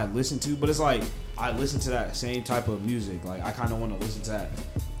something I listen to. But it's like I listen to that same type of music. Like I kind of want to listen to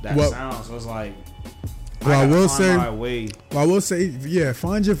that sound. So it's like I will say, yeah,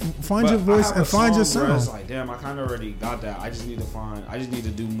 find your voice and find your sound. It's like, damn, I kind of already got that. I just need to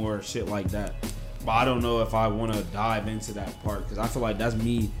do more shit like that. But I don't know if I want to dive into that part because I feel like that's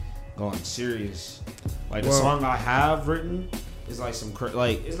me going serious. Like the song I have written is like some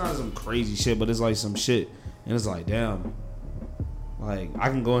it's not some crazy shit, but it's like some shit, and it's like, damn, like I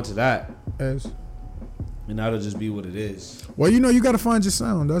can go into that. And that'll just be what it is. Well, you got to find your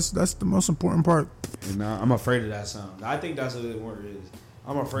sound. That's the most important part. And I'm afraid of that sound. I think that's what it is.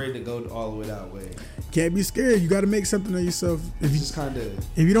 I'm afraid to go all the way that way. Can't be scared. You got to make something of yourself. If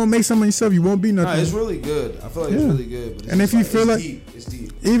you don't make something of yourself, you won't be nothing. Nah, it's really good. I feel like it's really good. But and if you feel like it's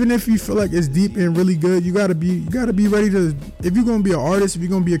deep, even if you feel like it's deep and really good, you gotta be ready to. If you're gonna be an artist, if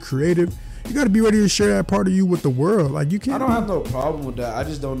you're gonna be a creative, you gotta be ready to share that part of you with the world. Like you can't. I don't have no problem with that. I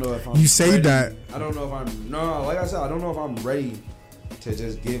just don't know if I'm. You say ready. that. I don't know if I'm. No, like I said, I don't know if I'm ready to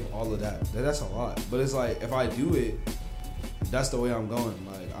just give all of that. That's a lot. But it's like if I do it, that's the way I'm going.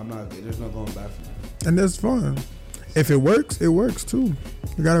 Like I'm not. There's no going back from that. And that's fun. If it works too.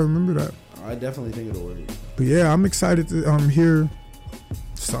 You gotta remember that. I definitely think it'll work. But yeah, I'm excited to hear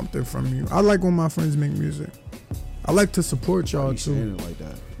something from you. I like when my friends make music. I like to support y'all too. Saying it like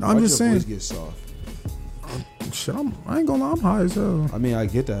that. No, I'm just saying. Voice get soft. Shit, I ain't gonna lie, I'm high as hell. I mean, I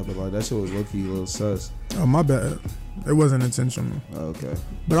get that, but like that shit was low-key a little sus. Oh, my bad. It wasn't intentional. Oh, okay.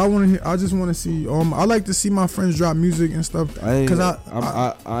 But I just want to see. I like to see my friends drop music and stuff. Because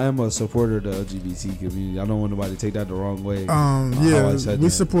I am a supporter of the LGBT community. I don't want nobody to take that the wrong way. Yeah, we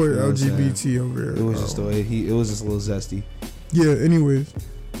support LGBT over here. It was just the way it was just a little zesty. Yeah. Anyways,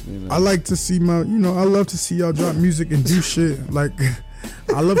 I like to see I love to see y'all drop music and do shit. Like,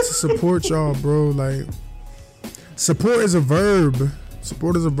 I love to support y'all, bro. Like, support is a verb.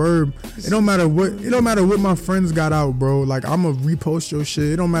 Support is a verb. It don't matter what my friends got out, bro. Like, I'ma repost your shit.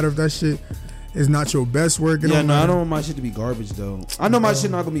 It don't matter if that shit is not your best work. I don't want my shit to be garbage though. I know my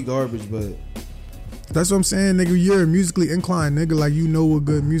shit not gonna be garbage, but that's what I'm saying, nigga. You're musically inclined, nigga. Like, you know what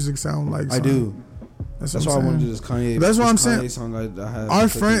good music sound like. I do. That's why I want to do this Kanye. That's what I'm saying. Song I have our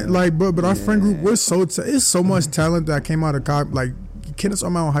friend, like, but our friend group, we're it's so much talent that came out of like. Kenneth's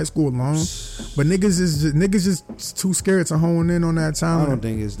on my own high school alone, but niggas just too scared to hone in on that talent. I don't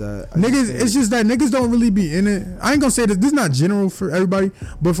think it's that. It's just that niggas don't really be in it. I ain't gonna say this is not general for everybody,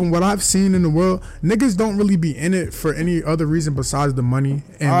 but from what I've seen in the world, niggas don't really be in it for any other reason besides the money.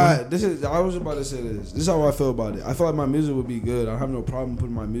 And I was about to say this. This is how I feel about it. I feel like my music would be good. I have no problem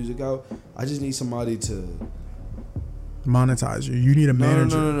putting my music out. I just need somebody to monetize you. You need a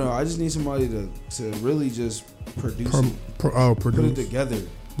manager. No. I just need somebody to really just produce put it together.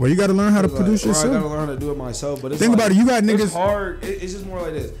 Well, you got to learn how to produce yourself. I got to learn how to do it myself. But it's think about it. You got niggas. It's hard. It's just more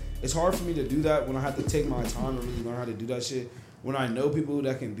like this. It's hard for me to do that when I have to take my time to really learn how to do that shit. When I know people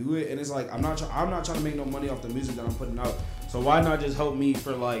that can do it, and it's like I'm not trying to make no money off the music that I'm putting out. So why not just help me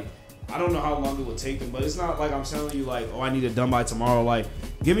for like. I don't know how long it will take them, but it's not like I'm telling you like, oh, I need it done by tomorrow. Like,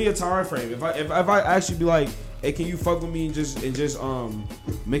 give me a time frame. If I actually be like, hey, can you fuck with me and just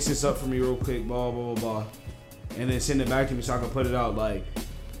mix this up for me real quick, blah blah blah blah, and then send it back to me so I can put it out. Like,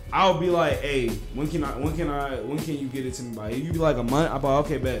 I'll be like, hey, when can you get it to me by? You be like a month. I'll be like,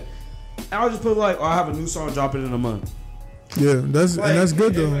 okay, bet. And I'll just put like, oh, I have a new song, drop it in a month. Yeah, that's Like, and that's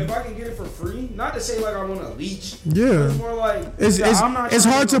good though. If I can get it for free, not to say like I want to leech. Yeah, it's more like it's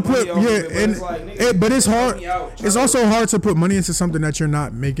hard to put but it's hard. It's also hard to put money into something that you're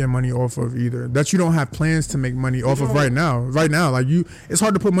not making money off of either. That you don't have plans to make money off of right now. Right now, like it's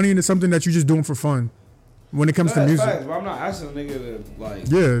hard to put money into something that you're just doing for fun. When it comes to music, facts, but I'm not asking a nigga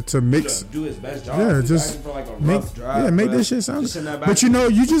to to mix, do his best job. Yeah, just for like a make rough drive, make this shit sound. But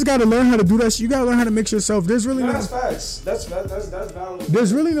you just gotta learn how to do that. You gotta learn how to mix yourself. There's really that's facts. That's valid.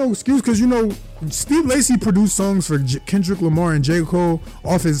 There's really no excuse because Steve Lacy produced songs for Kendrick Lamar and J. Cole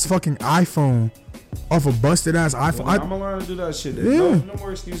off his fucking iPhone. Off a busted ass iPhone. I'm gonna learn to do that shit. Yeah. No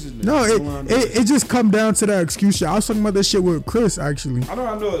more excuses. Nigga. No, it just come down to that excuse shit. I was talking about this shit with Chris actually. I don't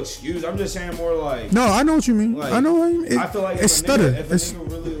have no excuse. I'm just saying more like. No, I know what you mean. Like, I know what you mean. I feel like if a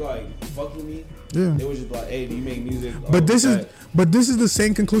nigga really like fuck with me, it was just like, hey, do you make music? But this is the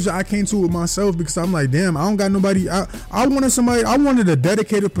same conclusion I came to with myself because I'm like, damn, I don't got nobody. I wanted a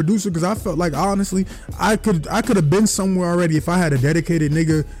dedicated producer because I felt like honestly I could have been somewhere already if I had a dedicated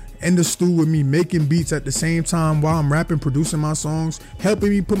nigga in the stew with me making beats at the same time while I'm rapping, producing my songs, helping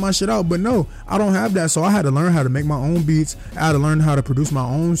me put my shit out. But no, I don't have that. So I had to learn how to make my own beats. I had to learn how to produce my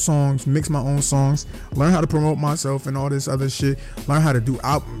own songs, mix my own songs, learn how to promote myself and all this other shit. Learn how to do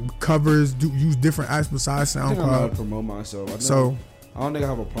covers, use different apps besides SoundCloud. I know how to promote myself. I don't think I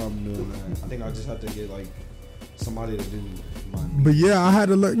have a problem doing that. I think I just have to get like somebody to do my beats. But yeah, I had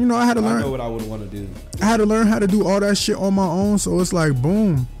to learn. I know what I would want to do. I had to learn how to do all that shit on my own. So it's like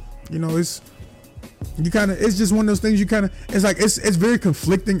boom. It's just one of those things it's like it's very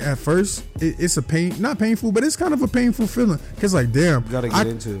conflicting at first. It's a not painful, but it's kind of a painful feeling. Cause like damn, you gotta get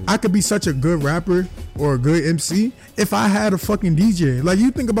into it. I could be such a good rapper or a good MC if I had a fucking DJ. Like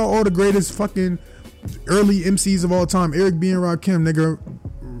you think about all the greatest fucking early MCs of all time, Eric B and Rakim, nigga.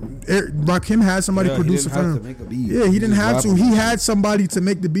 Rakim had somebody produce it for him. Yeah, he didn't have to. He had somebody to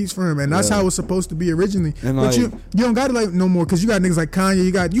make the beats for him, and that's how it was supposed to be originally. And but you don't got it no more because you got niggas like Kanye.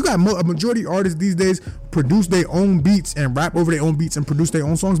 You got a majority of artists these days produce their own beats and rap over their own beats and produce their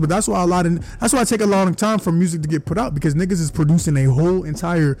own songs. But that's why I take a long time for music to get put out because niggas is producing a whole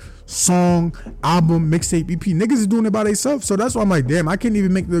entire song, album, mixtape, EP. Niggas is doing it by themselves. So that's why I'm like, damn, I can't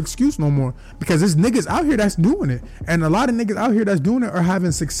even make the excuse no more because there's niggas out here that's doing it, and a lot of niggas out here that's doing it are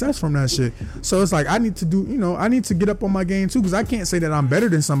having success from that shit. So it's like I need to get up on my game too because I can't say that I'm better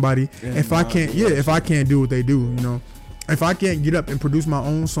than somebody if I can't do what they do. If I can't get up and produce my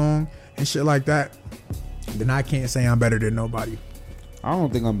own song and shit like that, then I can't say I'm better than nobody. I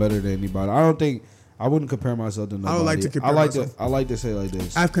don't think I'm better than anybody. I wouldn't compare myself to nobody. I would like to compare myself. I like to say like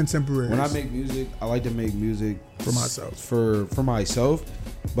this. I have contemporaries. When I make music, I like to make music for myself. For myself.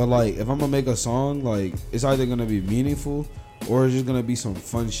 But like if I'm gonna make a song, like it's either gonna be meaningful or it's just gonna be some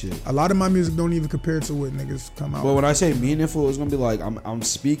fun shit. A lot of my music don't even compare to what niggas come out. But when I say meaningful, it's gonna be like I'm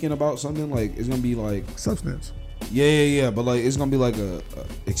speaking about something, like it's gonna be like substance. Yeah. But like it's gonna be like a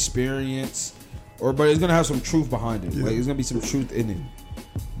experience, but it's gonna have some truth behind it. Yeah. Like it's gonna be some truth in it.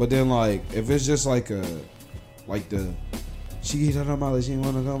 But then like if it's just like she get on my list, she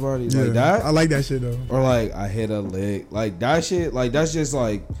wanna come party like that. I like that shit though. Or like I hit a lick, like that shit. Like that's just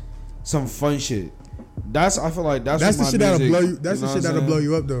like some fun shit. I feel like that's the shit that'll blow you. That's the shit that'll blow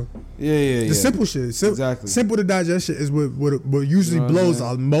you up though. Yeah. The simple shit. Exactly. Simple to digest shit is what usually blows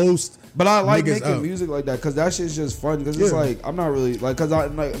most. But I like making music like that because that shit's just fun. Because it's like I'm not really like because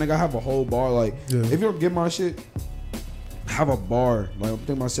I have a whole bar. Like if you don't get my shit, have a bar. Like I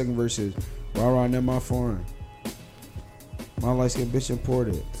think my second verse is rah in my foreign. My light skin bitch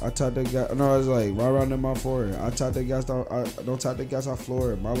imported. I top the gas. No, I was like rah in my foreign. I top the gas. I don't top the gas off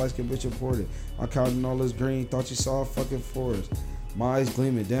Florida. My light skin bitch imported. I'm counting all this green. Thought you saw a fucking forest. My eyes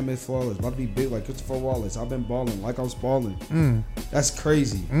gleaming. Damn it, flawless. About to be big like Christopher Wallace. I've been balling like I'm balling. That's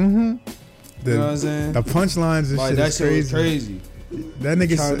crazy. Mm-hmm. You know what I'm saying? The punchlines and like, shit is crazy. Shit crazy. That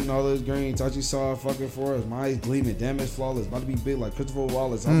nigga counting all this green. Thought you saw a fucking forest. My eyes gleaming. Damn it, flawless. About to be big like Christopher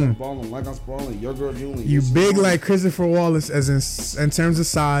Wallace. I've been balling like I'm spalling. Your girl Julie. You big like Christopher Wallace, as in terms of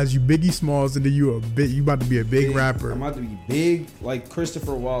size. You Biggie Smalls, and then you about to be a big rapper. I'm about to be big like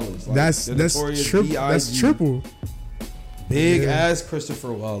Christopher Wallace. Like that's triple. That's triple. Big ass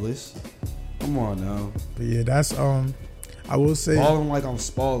Christopher Wallace. Come on now. But yeah, that's I will say balling like I'm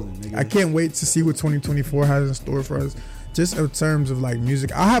spalling, nigga. I can't wait to see what 2024 has in store for us. Just in terms of like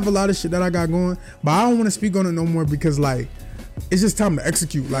music, I have a lot of shit that I got going, but I don't want to speak on it no more because like it's just time to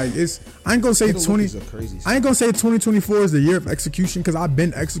execute. Like I ain't gonna say 2024 is the year of execution because I've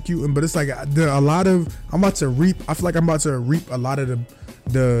been executing, but it's like I'm about to reap. I feel like I'm about to reap a lot of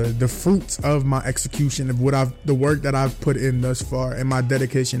the fruits of my execution of the work that I've put in thus far and my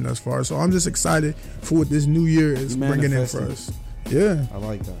dedication thus far. So I'm just excited for what this new year is bringing in for us. Yeah, I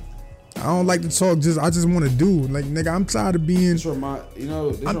like that. I don't like to talk. I just want to do. Like, nigga, I'm tired of being. This reminds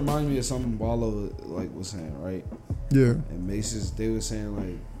me of something Wallow was saying, right? Yeah. And MCees, they were saying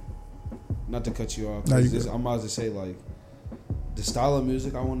like, not to cut you off. No, I'm about to say like, the style of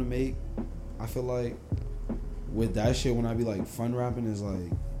music I want to make, I feel like with that shit when I be like fun rapping is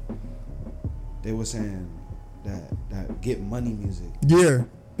like, they were saying that get money music. Yeah,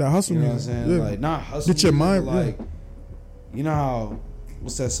 that hustle music. You know music. what I'm saying? Yeah. Like not hustle. Get your mind like, you know how.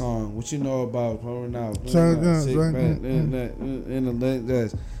 What's that song? What you know about pouring out?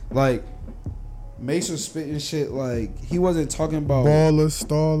 Like, Mace was spitting shit like he wasn't talking about ballers,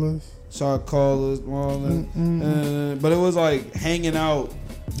 stallers, shot callers, but it was like hanging out,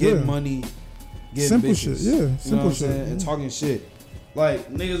 getting money, getting simple bitches, shit, yeah, simple shit, and talking shit. Like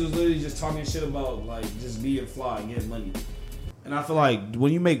niggas was literally just talking shit about like just being fly, getting money. And I feel like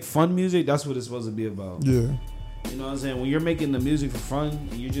when you make fun music, that's what it's supposed to be about. Yeah. You know what I'm saying? When you're making the music for fun,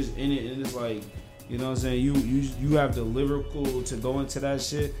 and you're just in it, and it's like, you know what I'm saying? You have the lyrical to go into that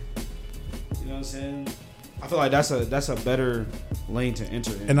shit. You know what I'm saying? I feel like that's a better lane to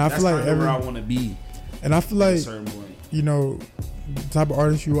enter in. And I feel like where I want to be. And I feel like, at a certain point. You know, the type of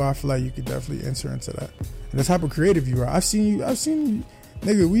artist you are, I feel like you could definitely enter into that. And the type of creative you are. I've seen you.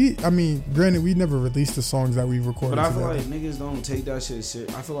 Nigga, granted, we never released the songs that we recorded. But I together. feel like niggas don't take that shit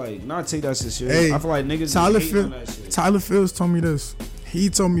serious. I feel like not take that shit serious. Hey, I feel like niggas hate on that shit. Tyler Fields told me this. He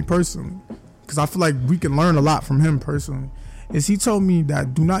told me personally, because I feel like we can learn a lot from him personally. Is he told me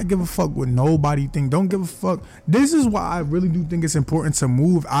that do not give a fuck what nobody think. Don't give a fuck. This is why I really do think it's important to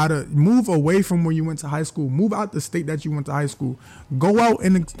move away from where you went to high school. Move out the state that you went to high school. Go out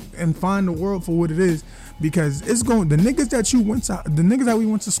and find the world for what it is, because the niggas that we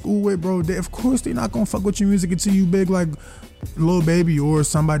went to school with, bro. Of course they're not gonna fuck with your music until you big like Lil Baby or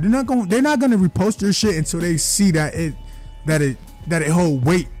somebody. They're not gonna repost your shit until they see that it hold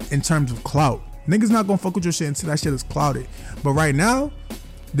weight in terms of clout. Niggas not gonna fuck with your shit until that shit is clouded. But right now,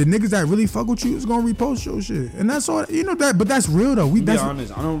 the niggas that really fuck with you is gonna repost your shit, and that's all. You know that, but that's real though. Be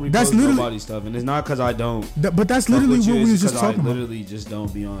honest, I don't repost nobody stuff, and it's not because I don't. But that's literally what we was just talking about. I literally just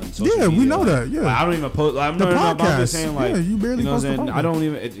don't be on social media. Yeah, we know that. Yeah, like, I don't even post. I'm just saying like, you barely know post what I'm saying. I don't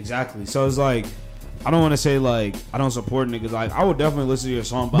even exactly. So it's like, I don't want to say like I don't support niggas. Like I would definitely listen to your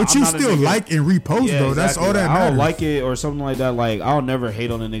song, but you still like and repost though. Exactly. That's all that matters. I don't like it or something like that. Like I'll never hate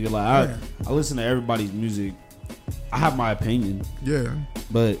on a nigga. Like I listen to everybody's music. I have my opinion. Yeah,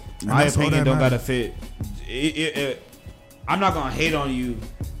 but my opinion don't gotta fit. I'm not gonna hate on you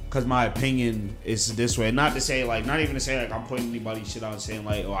because my opinion is this way. Not to say like, not even to say like I'm putting anybody's shit out and saying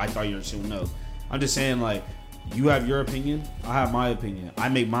like, oh, I thought your shit. No, I'm just saying like, you have your opinion, I have my opinion. I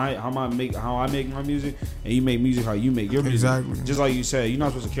make how I make my music, and you make music how you make your music. Exactly. Just like you said, you're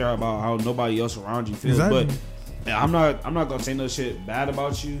not supposed to care about how nobody else around you feels. Exactly. But I'm not gonna say no shit bad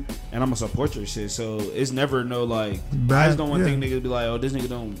about you, and I'm gonna support your shit. So it's never no like bad, I just don't want niggas to be like, oh, this nigga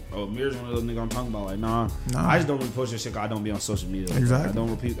don't. Oh, Mir's one of those niggas I'm talking about. Like, nah. I just don't repost your shit. Cause I don't be on social media. Exactly. I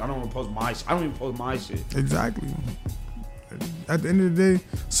don't repost my shit. I don't even post my shit. Exactly. At the end of the day,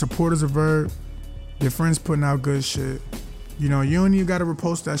 support is a verb. Your friends putting out good shit. You know, you don't even gotta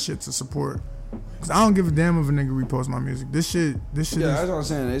repost that shit to support. Cause I don't give a damn if a nigga repost my music. This shit. Yeah, that's what I'm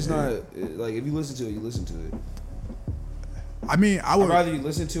saying. It's not like if you listen to it, you listen to it. I mean, I'd rather you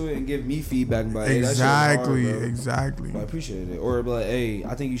listen to it and give me feedback. Like, hey, exactly, that shit hard, exactly. I appreciate it. Or be like, hey,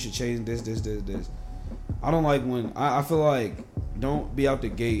 I think you should change this. I don't like when I feel like don't be out the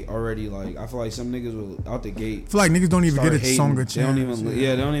gate already. Like I feel like some niggas will out the gate. I feel like niggas don't even get a song a chance. They don't even.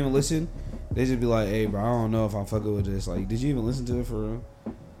 They don't even listen. They just be like, hey, bro, I don't know if I'm fucking with this. Like, did you even listen to it for real?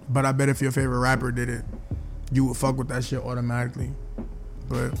 But I bet if your favorite rapper did it, you would fuck with that shit automatically.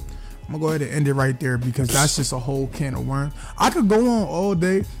 But I'm gonna go ahead and end it right there because that's just a whole can of worms. I could go on all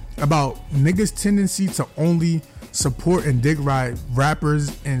day about niggas' tendency to only support and dick ride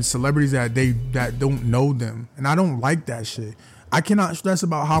rappers and celebrities that don't know them. And I don't like that shit. I cannot stress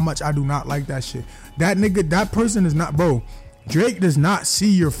about how much I do not like that shit. That person is not, bro. Drake does not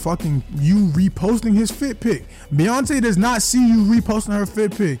see you reposting his fit pic. Beyonce does not see you reposting her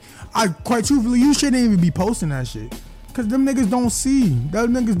fit pic. Quite truthfully, you shouldn't even be posting that shit. Cause them niggas don't see.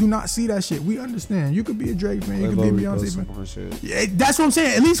 Them niggas do not see that shit. We understand. You could be a Drake fan. You could be a Beyonce fan. Yeah, that's what I'm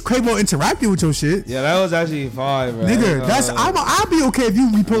saying. At least Quavo interacted with your shit. Yeah, that was actually fire, bro. Nigga, I'll be okay if you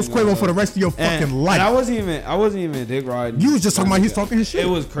repost Quavo for the rest of your fucking life. And I wasn't even dick riding. You was just talking about he's talking his shit. It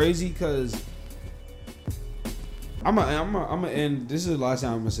was crazy because I'm gonna end. This is the last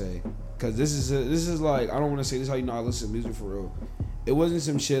time I'm gonna say, because this is like, I don't want to say this is how you know I listen to music for real. it wasn't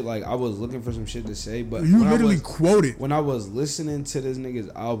some shit like I was looking for some shit to say, but you literally quoted when I was listening to this nigga's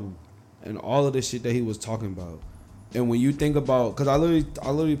album and all of the shit that he was talking about, and when you think about, because I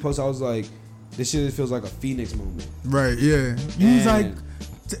literally posted, I was like, this shit feels like a Phoenix moment. Right? Yeah. You was like,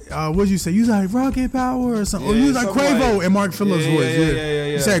 what'd you say? You was like Rocket Power or something. Or you was like Quavo in Mark Phillips' voice. Yeah.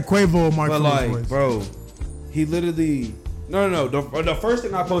 You said Quavo in Mark Phillips' voice. Bro, he literally. No. The first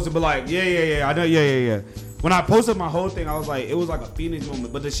thing I posted, but like, I know, yeah. When I posted my whole thing, I was like, it was like a Phoenix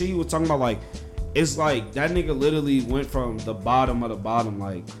moment. But the shit he was talking about, like, it's like that nigga literally went from the bottom of the bottom.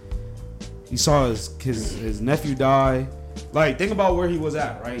 Like, he saw his nephew die. Like, think about where he was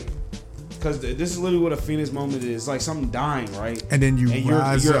at, right? Because this is literally what a Phoenix moment is. It's like something dying, right? And then you're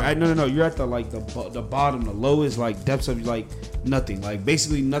up. No. You're at the like the bottom, the lowest like depths of like nothing, like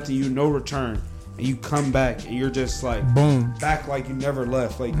basically nothing. You no return. And you come back and you're just like boom, back like you never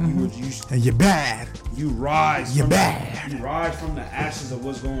left. Like you and you're bad. You rise. You're bad. You rise from the ashes of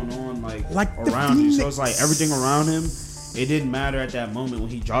what's going on like around you. So it's like everything around him. It didn't matter at that moment when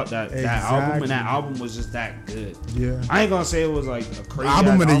he dropped that album, and that album was just that good. Yeah, I ain't gonna say it was like a crazy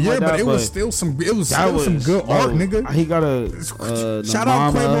album of the year, but it was still some good art, nigga. He got a shout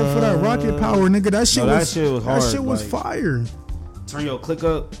out Quavo for that Rocket Power, nigga. That shit was hard. That shit was fire. Turn your click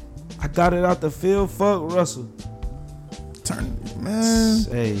up. I got it out the field. Fuck Russell. Man.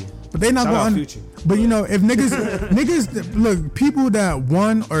 Hey. But they not going. But you know, if niggas look, people that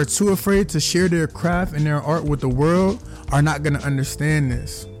one are too afraid to share their craft and their art with the world are not gonna understand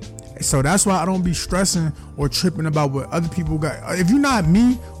this. So that's why I don't be stressing or tripping about what other people got. If you're not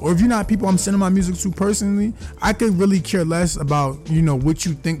me, or if you're not people I'm sending my music to personally, I could really care less about, you know, what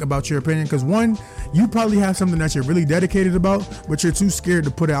you think about your opinion. Because one, you probably have something that you're really dedicated about, but you're too scared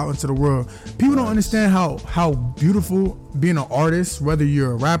to put it out into the world. People don't understand how beautiful being an artist, whether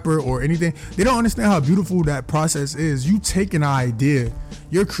you're a rapper or anything, they don't understand how beautiful that process is. You take an idea,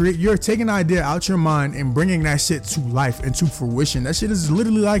 you're taking an idea out your mind and bringing that shit to life and to fruition. That shit is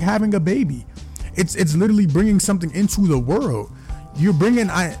literally like having a baby. It's literally bringing something into the world. You're bringing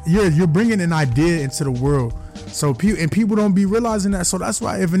an idea into the world. So people don't be realizing that. So that's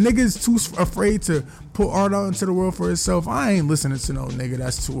why if a nigga is too afraid to put art out into the world for itself, I ain't listening to no nigga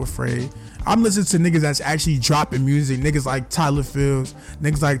that's too afraid. I'm listening to niggas that's actually dropping music. Niggas like Tyler Fields,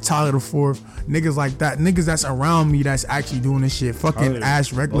 niggas like Tyler the Fourth, niggas like that. Niggas that's around me that's actually doing this shit. Fucking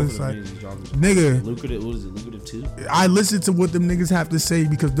Ash Reckless, like nigga. Lucrative, what is it? Lucrative too. I listen to what them niggas have to say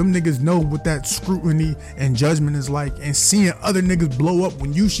because them niggas know what that scrutiny and judgment is like, and seeing other niggas blow up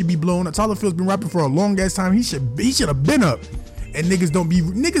when you should be blowing up. Tyler Fields been rapping for a long ass time. He should have been up. And niggas don't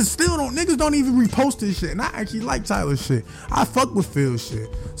even repost this shit. And I actually like Tyler's shit. I fuck with Phil's shit.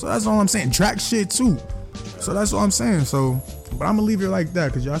 So that's all I'm saying. Drax shit too. So that's all I'm saying. So, but I'm gonna leave it like that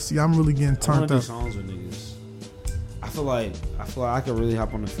because y'all see I'm really getting turned up. Songs with niggas. I feel like I could really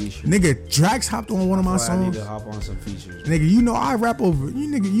hop on the feature. Nigga, Drax hopped on one of my songs. I need to hop on some features. Nigga, you know I rap over.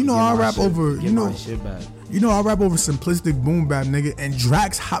 I rap over. Get my shit back. You know I rap over simplistic boom bap, nigga, and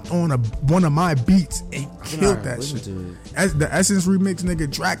Drax hopped on one of my beats and killed that shit. As the Essence remix, nigga,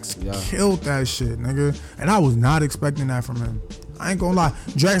 Drax killed that shit, nigga, and I was not expecting that from him. I ain't gonna lie,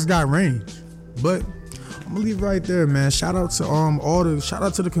 Drax got range, but I'm gonna leave it right there, man. Shout out to shout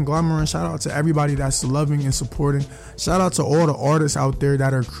out to the conglomerate, shout out to everybody that's loving and supporting. Shout out to all the artists out there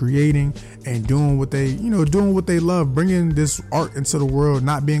that are creating and doing what they love, bringing this art into the world,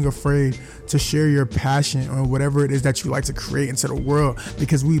 not being afraid to share your passion or whatever it is that you like to create into the world,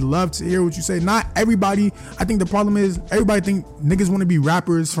 because we love to hear what you say. Not everybody, I think the problem is everybody think niggas want to be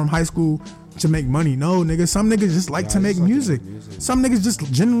rappers from high school to make money. No, nigga, some niggas just like to make music. Some niggas just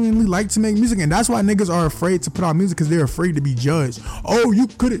genuinely like to make music, and that's why niggas are afraid to put out music, because they're afraid to be judged. Oh, you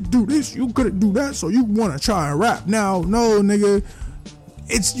couldn't do this, you couldn't do that, so you want to try and rap now. No, nigga,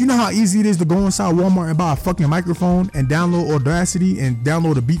 it's, you know how easy it is to go inside Walmart and buy a fucking microphone and download Audacity and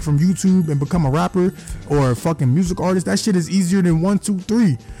download a beat from YouTube and become a rapper or a fucking music artist. That shit is easier than 1, 2,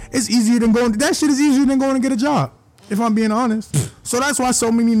 3. That shit is easier than going to get a job, if I'm being honest. So that's why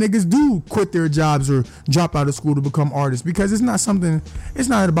so many niggas do quit their jobs or drop out of school to become artists, because it's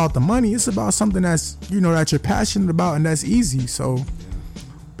not about the money. It's about something that's, that you're passionate about and that's easy. So,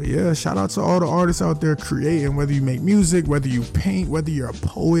 but yeah, shout out to all the artists out there creating, whether you make music, whether you paint, whether you're a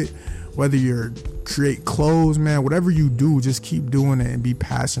poet, whether you create clothes, man, whatever you do, just keep doing it and be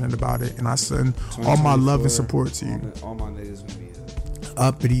passionate about it. And I send all my love and support to you. All my niggas gonna be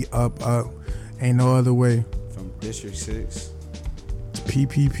uppity, up. Ain't no other way. District 6. It's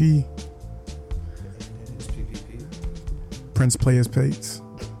PPP. It's PPP. Prince Players Plates.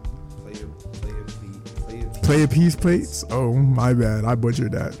 Player Piece Plates. Oh, my bad. I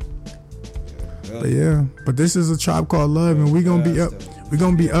butchered that. But yeah, but this is a Tribe Called Love, and we gonna be up. We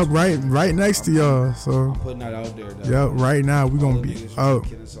gonna be up right next to y'all. So I'm putting that out there. Though. Yep, right now we gonna be up.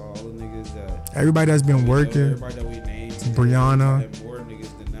 Everybody that's been working. Everybody that we named. Brianna. More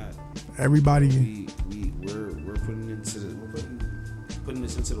niggas than that. Everybody. We're putting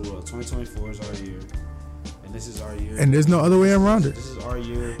this into the world. 2024 is our year. And this is our year. And there's no other way around it. This is our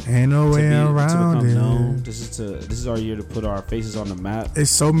year. Ain't no way around it. Known. This is our year to put our faces on the map.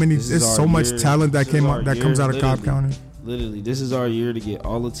 It's so many. It's so much talent that comes out of Cobb County. Literally, this is our year to get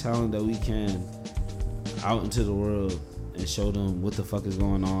all the talent that we can out into the world and show them what the fuck is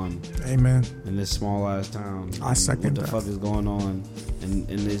going on. Amen. In this small ass town. I second that. What the fuck is going on in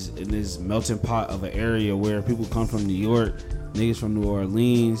this melting pot of an area where people come from New York, niggas from New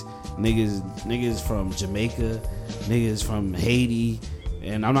Orleans, niggas from Jamaica, niggas from Haiti,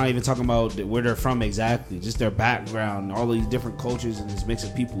 and I'm not even talking about where they're from exactly, just their background, all these different cultures and this mix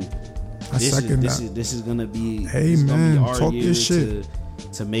of people. This is gonna be our year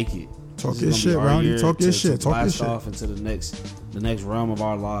to make it. Talk your shit, Rowdy. Talk your shit. Talk your shit. Off into the next realm of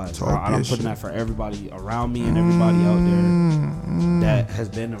our lives. I'm putting that for everybody around me and everybody out there that has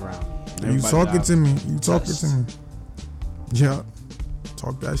been around me. You talking to me. You talking to me. Yeah.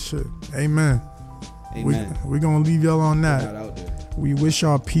 Talk that shit. Amen. We gonna leave y'all on that. We wish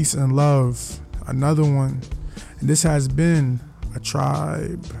y'all peace and love. Another one. And this has been a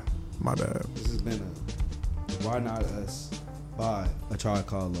Tribe. My bad. This has been a Why Not Us by A Tribe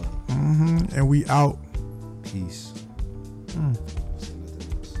Called Love. And we out. Peace.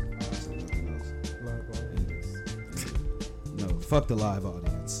 No, fuck the live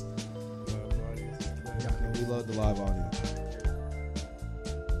audience. We love the live audience.